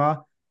 Jim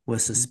Harbaugh,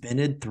 was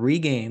suspended 3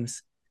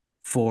 games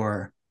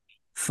for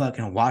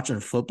fucking watching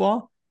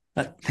football.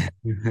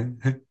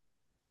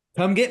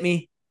 Come get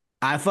me.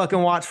 I fucking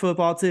watch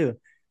football too.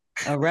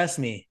 Arrest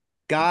me.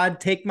 God,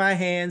 take my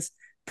hands,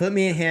 put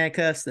me in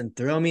handcuffs, and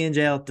throw me in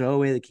jail, throw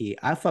away the key.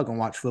 I fucking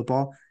watch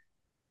football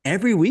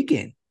every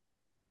weekend.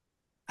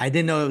 I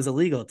didn't know it was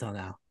illegal till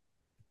now.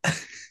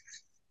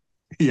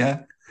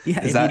 Yeah. Yeah,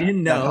 Is if you that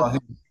didn't that's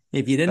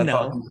know,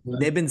 all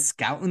they've been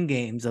scouting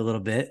games a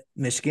little bit.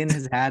 Michigan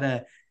has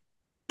had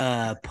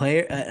a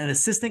player, an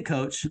assistant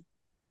coach,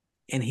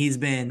 and he's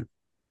been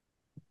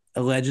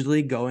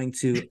allegedly going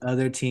to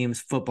other teams'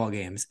 football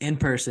games in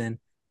person,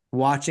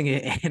 watching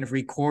it and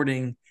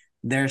recording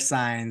their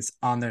signs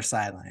on their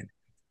sideline,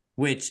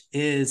 which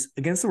is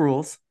against the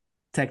rules,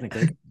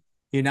 technically.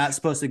 You're not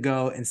supposed to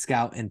go and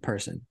scout in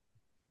person.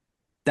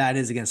 That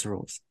is against the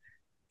rules.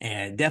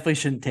 And definitely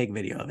shouldn't take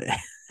video of it.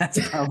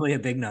 That's probably a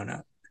big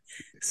no-no.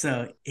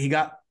 So he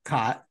got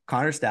caught,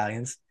 Connor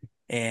Stallions,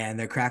 and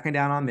they're cracking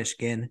down on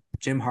Michigan.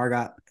 Jim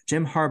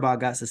Harbaugh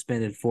got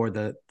suspended for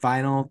the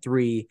final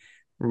 3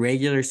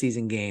 regular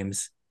season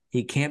games.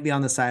 He can't be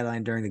on the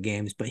sideline during the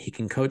games, but he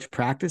can coach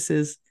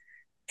practices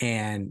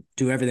and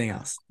do everything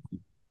else.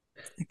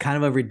 Kind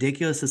of a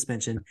ridiculous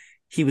suspension.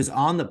 He was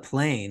on the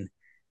plane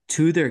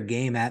to their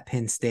game at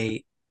Penn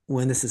State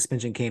when the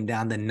suspension came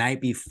down the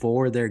night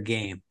before their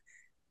game.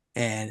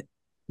 And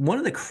one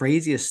of the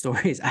craziest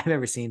stories I've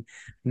ever seen,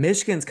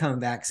 Michigan's coming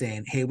back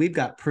saying, hey, we've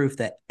got proof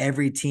that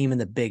every team in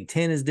the Big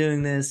Ten is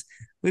doing this.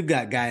 We've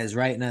got guys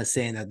writing us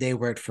saying that they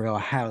worked for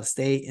Ohio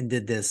State and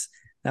did this.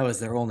 That was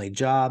their only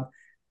job.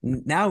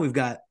 Now we've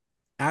got,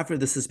 after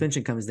the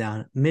suspension comes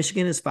down,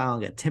 Michigan is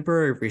filing a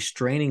temporary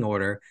restraining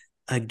order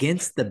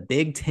against the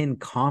Big Ten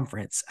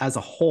Conference as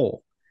a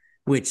whole,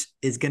 which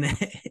is going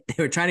to, they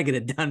were trying to get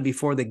it done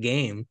before the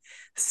game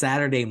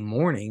Saturday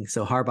morning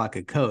so Harbaugh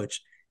could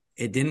coach.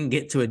 It didn't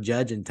get to a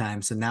judge in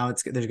time. So now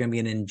there's going to be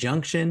an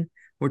injunction.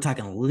 We're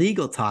talking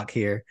legal talk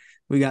here.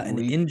 We got an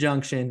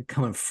injunction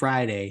coming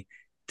Friday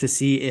to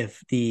see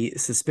if the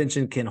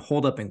suspension can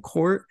hold up in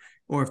court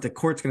or if the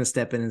court's going to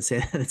step in and say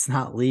that it's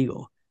not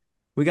legal.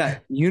 We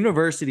got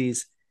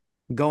universities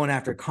going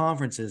after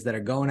conferences that are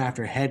going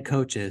after head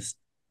coaches.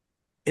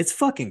 It's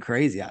fucking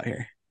crazy out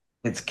here.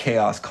 It's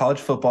chaos. College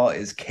football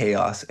is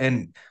chaos.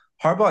 And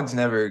Harbaugh's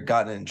never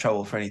gotten in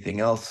trouble for anything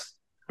else,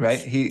 right?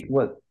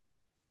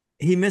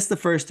 He missed the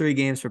first 3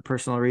 games for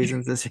personal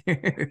reasons this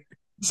year.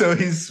 So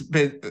he's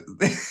been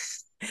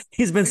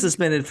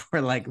suspended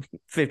for like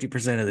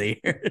 50% of the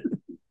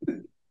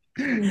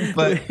year.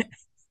 But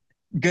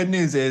good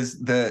news is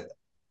that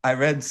I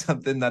read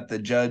something that the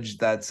judge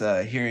that's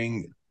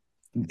hearing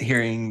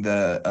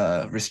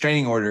the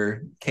restraining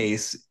order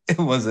case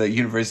was a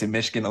University of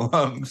Michigan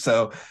alum.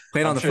 So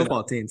played on the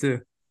football team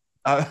too.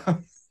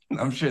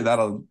 I'm sure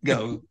that'll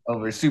go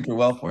over super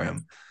well for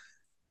him.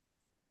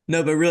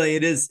 No, but really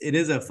it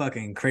is a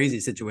fucking crazy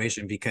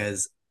situation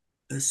because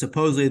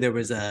supposedly there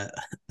was a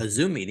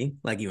Zoom meeting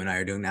like you and I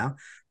are doing now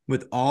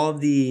with all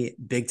of the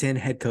Big Ten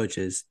head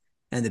coaches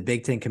and the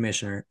Big Ten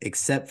commissioner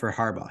except for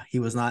Harbaugh. He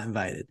was not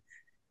invited.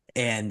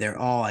 And they're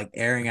all like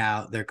airing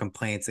out their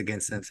complaints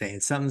against him,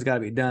 saying something's got to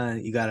be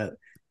done. You got to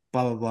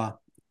blah, blah, blah.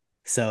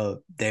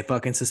 So they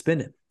fucking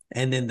suspend him.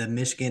 And then the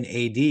Michigan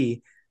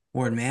AD,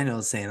 Warren Manuel,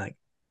 is saying, like,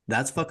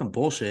 that's fucking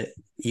bullshit.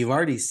 You've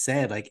already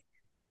said, like,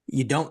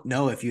 you don't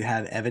know if you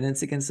have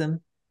evidence against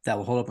him that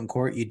will hold up in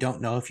court. You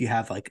don't know if you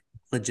have, like,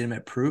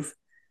 legitimate proof.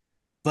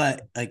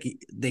 But, like,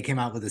 they came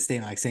out with a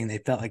statement, like, saying they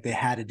felt like they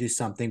had to do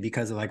something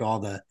because of, like, all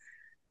the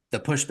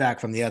pushback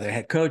from the other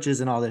head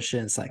coaches and all this shit.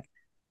 And it's like,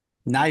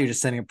 now you're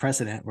just setting a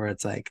precedent where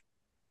it's like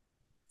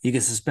you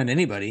can suspend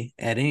anybody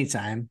at any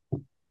time,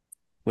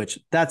 which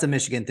that's a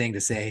Michigan thing to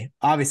say.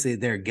 Obviously,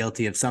 they're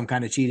guilty of some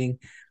kind of cheating.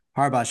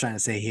 Harbaugh's trying to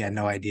say he had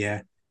no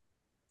idea.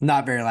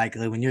 Not very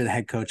likely when you're the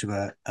head coach of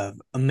a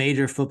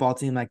major football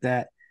team like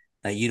that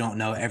you don't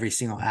know every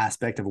single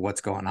aspect of what's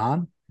going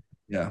on.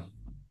 Yeah.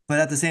 But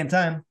at the same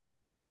time,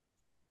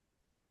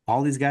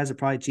 all these guys are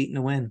probably cheating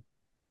to win.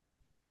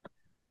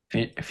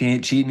 If you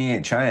ain't cheating, you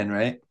ain't trying,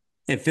 right?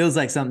 It feels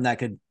like something that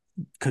could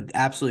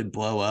absolutely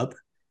blow up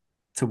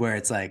to where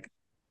it's like,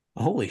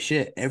 holy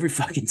shit, every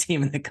fucking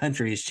team in the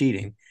country is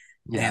cheating.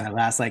 Yeah. And the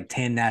last like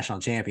 10 national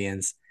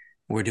champions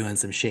were doing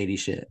some shady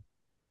shit.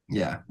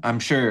 Yeah. I'm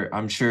sure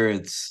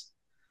it's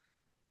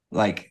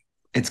like,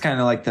 it's kind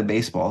of like the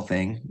baseball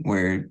thing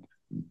where,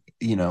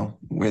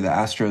 where the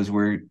Astros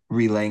were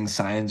relaying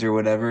signs or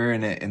whatever.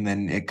 And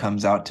then it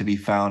comes out to be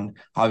found,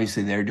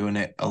 obviously they're doing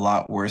it a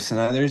lot worse than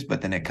others,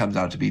 but then it comes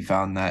out to be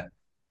found that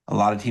a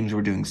lot of teams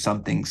were doing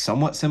something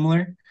somewhat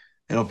similar.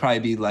 It'll probably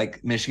be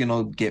like Michigan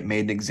will get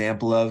made an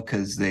example of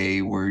because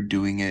they were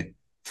doing it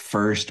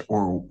first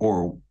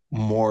or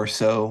more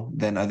so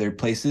than other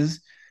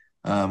places,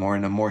 or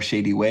in a more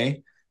shady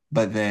way.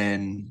 But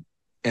then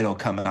it'll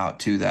come out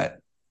too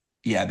that,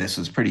 yeah, this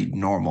was pretty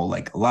normal.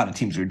 Like a lot of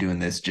teams were doing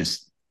this,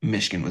 just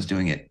Michigan was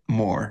doing it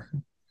more.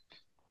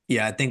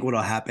 Yeah, I think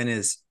what'll happen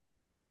is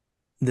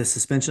the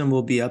suspension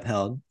will be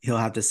upheld. He'll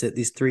have to sit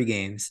these 3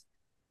 games.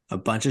 A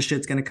bunch of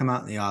shit's going to come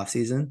out in the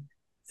offseason.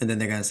 And then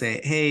they're going to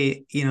say,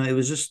 hey, it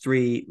was just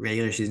 3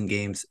 regular season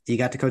games. You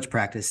got to coach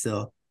practice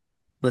still.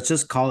 Let's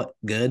just call it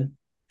good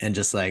and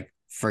just like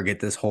forget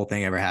this whole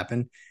thing ever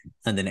happened.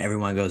 And then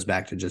everyone goes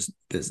back to just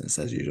business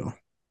as usual.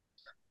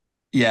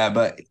 Yeah,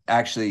 but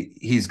actually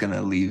he's going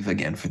to leave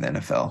again for the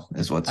NFL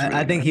is what's really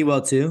I think he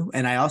will too.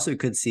 And I also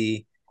could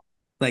see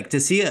like to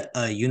see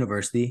a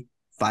university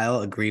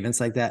file a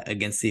grievance like that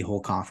against the whole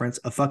conference,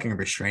 a fucking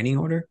restraining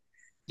order.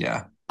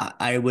 Yeah.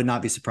 I would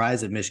not be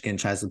surprised if Michigan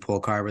tries to pull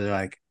a card where they're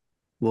like,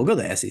 we'll go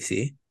to the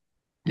SEC.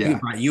 Yeah. You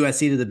brought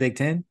USC to the Big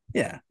Ten.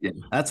 Yeah. Yeah.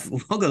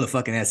 We'll go to the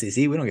fucking SEC.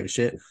 We don't give a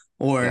shit.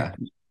 Or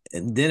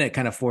then it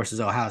kind of forces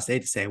Ohio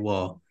State to say,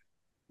 well,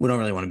 we don't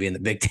really want to be in the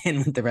Big Ten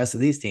with the rest of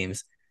these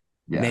teams.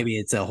 Yeah. Maybe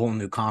it's a whole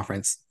new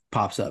conference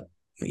pops up,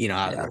 So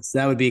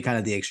that would be kind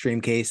of the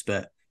extreme case,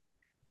 but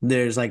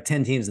there's like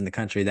 10 teams in the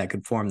country that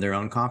could form their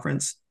own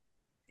conference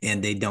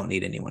and they don't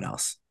need anyone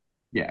else.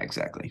 Yeah,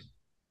 exactly.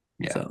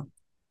 Yeah. So.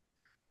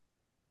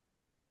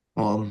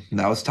 Well,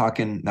 that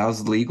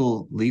was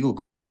legal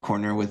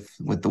corner with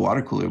the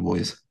water cooler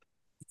boys.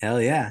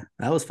 Hell yeah.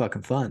 That was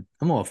fucking fun.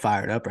 I'm all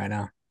fired up right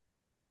now.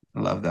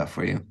 I love that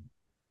for you.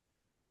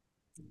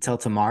 Till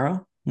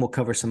tomorrow, We'll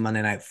cover some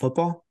Monday Night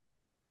Football.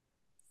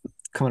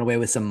 Coming away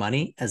with some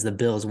money as the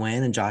Bills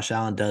win and Josh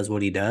Allen does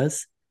what he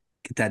does.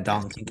 Get that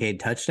Dalton Kincaid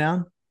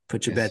touchdown.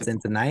 Put your bets in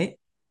tonight.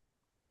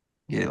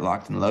 Get it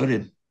locked and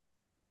loaded.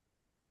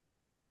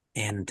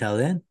 And until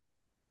then,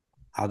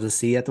 I'll just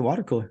see you at the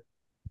water cooler.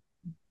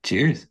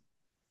 Cheers.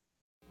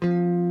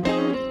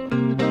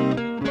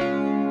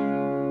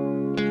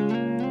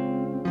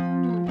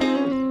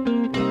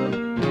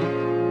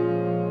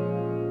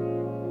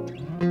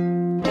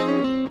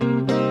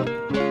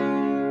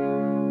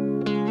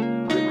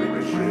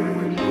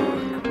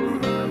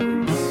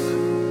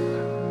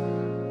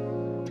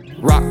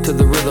 Rock to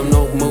the rhythm,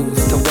 no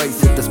moves to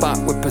waste. Hit the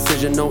spot with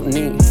precision, no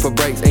need for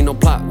breaks. Ain't no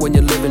plot when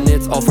you're living,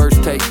 it's all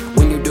first take.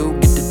 When you do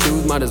get to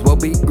choose, might as well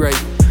be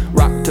great.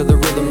 Rock to the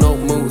rhythm, no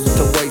moves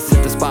to waste.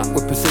 Hit the spot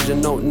with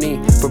precision, no need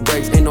for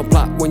breaks. Ain't no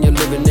plot when you're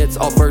living, it's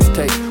all first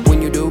take.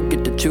 When you do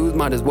get to choose,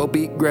 might as well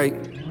be great.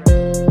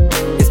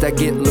 It's that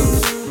get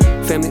loose.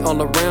 Family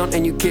all around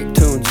and you kick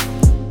tunes.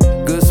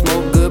 Good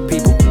smoke, good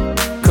people.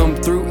 Come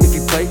through if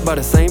you play by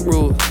the same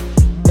rules.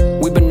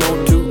 We've been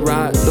known to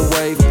ride the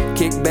wave.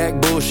 Kick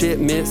back, bullshit,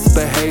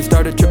 misbehave.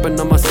 Started tripping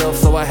on myself,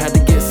 so I had to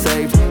get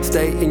saved.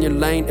 Stay in your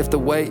lane if the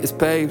way is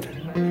paved.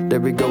 There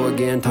we go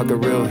again,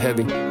 talking real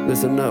heavy.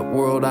 Listen up,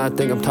 world, I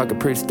think I'm talking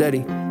pretty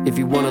steady. If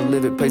you wanna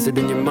live it, place it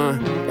in your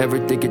mind.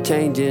 Everything could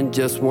change in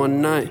just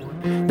one night.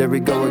 There we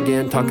go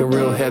again, talking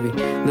real heavy.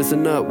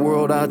 Listen up,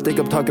 world, I think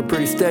I'm talking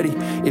pretty steady.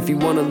 If you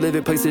wanna live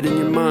it, place it in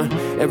your mind.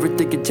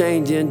 Everything could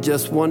change in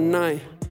just one night.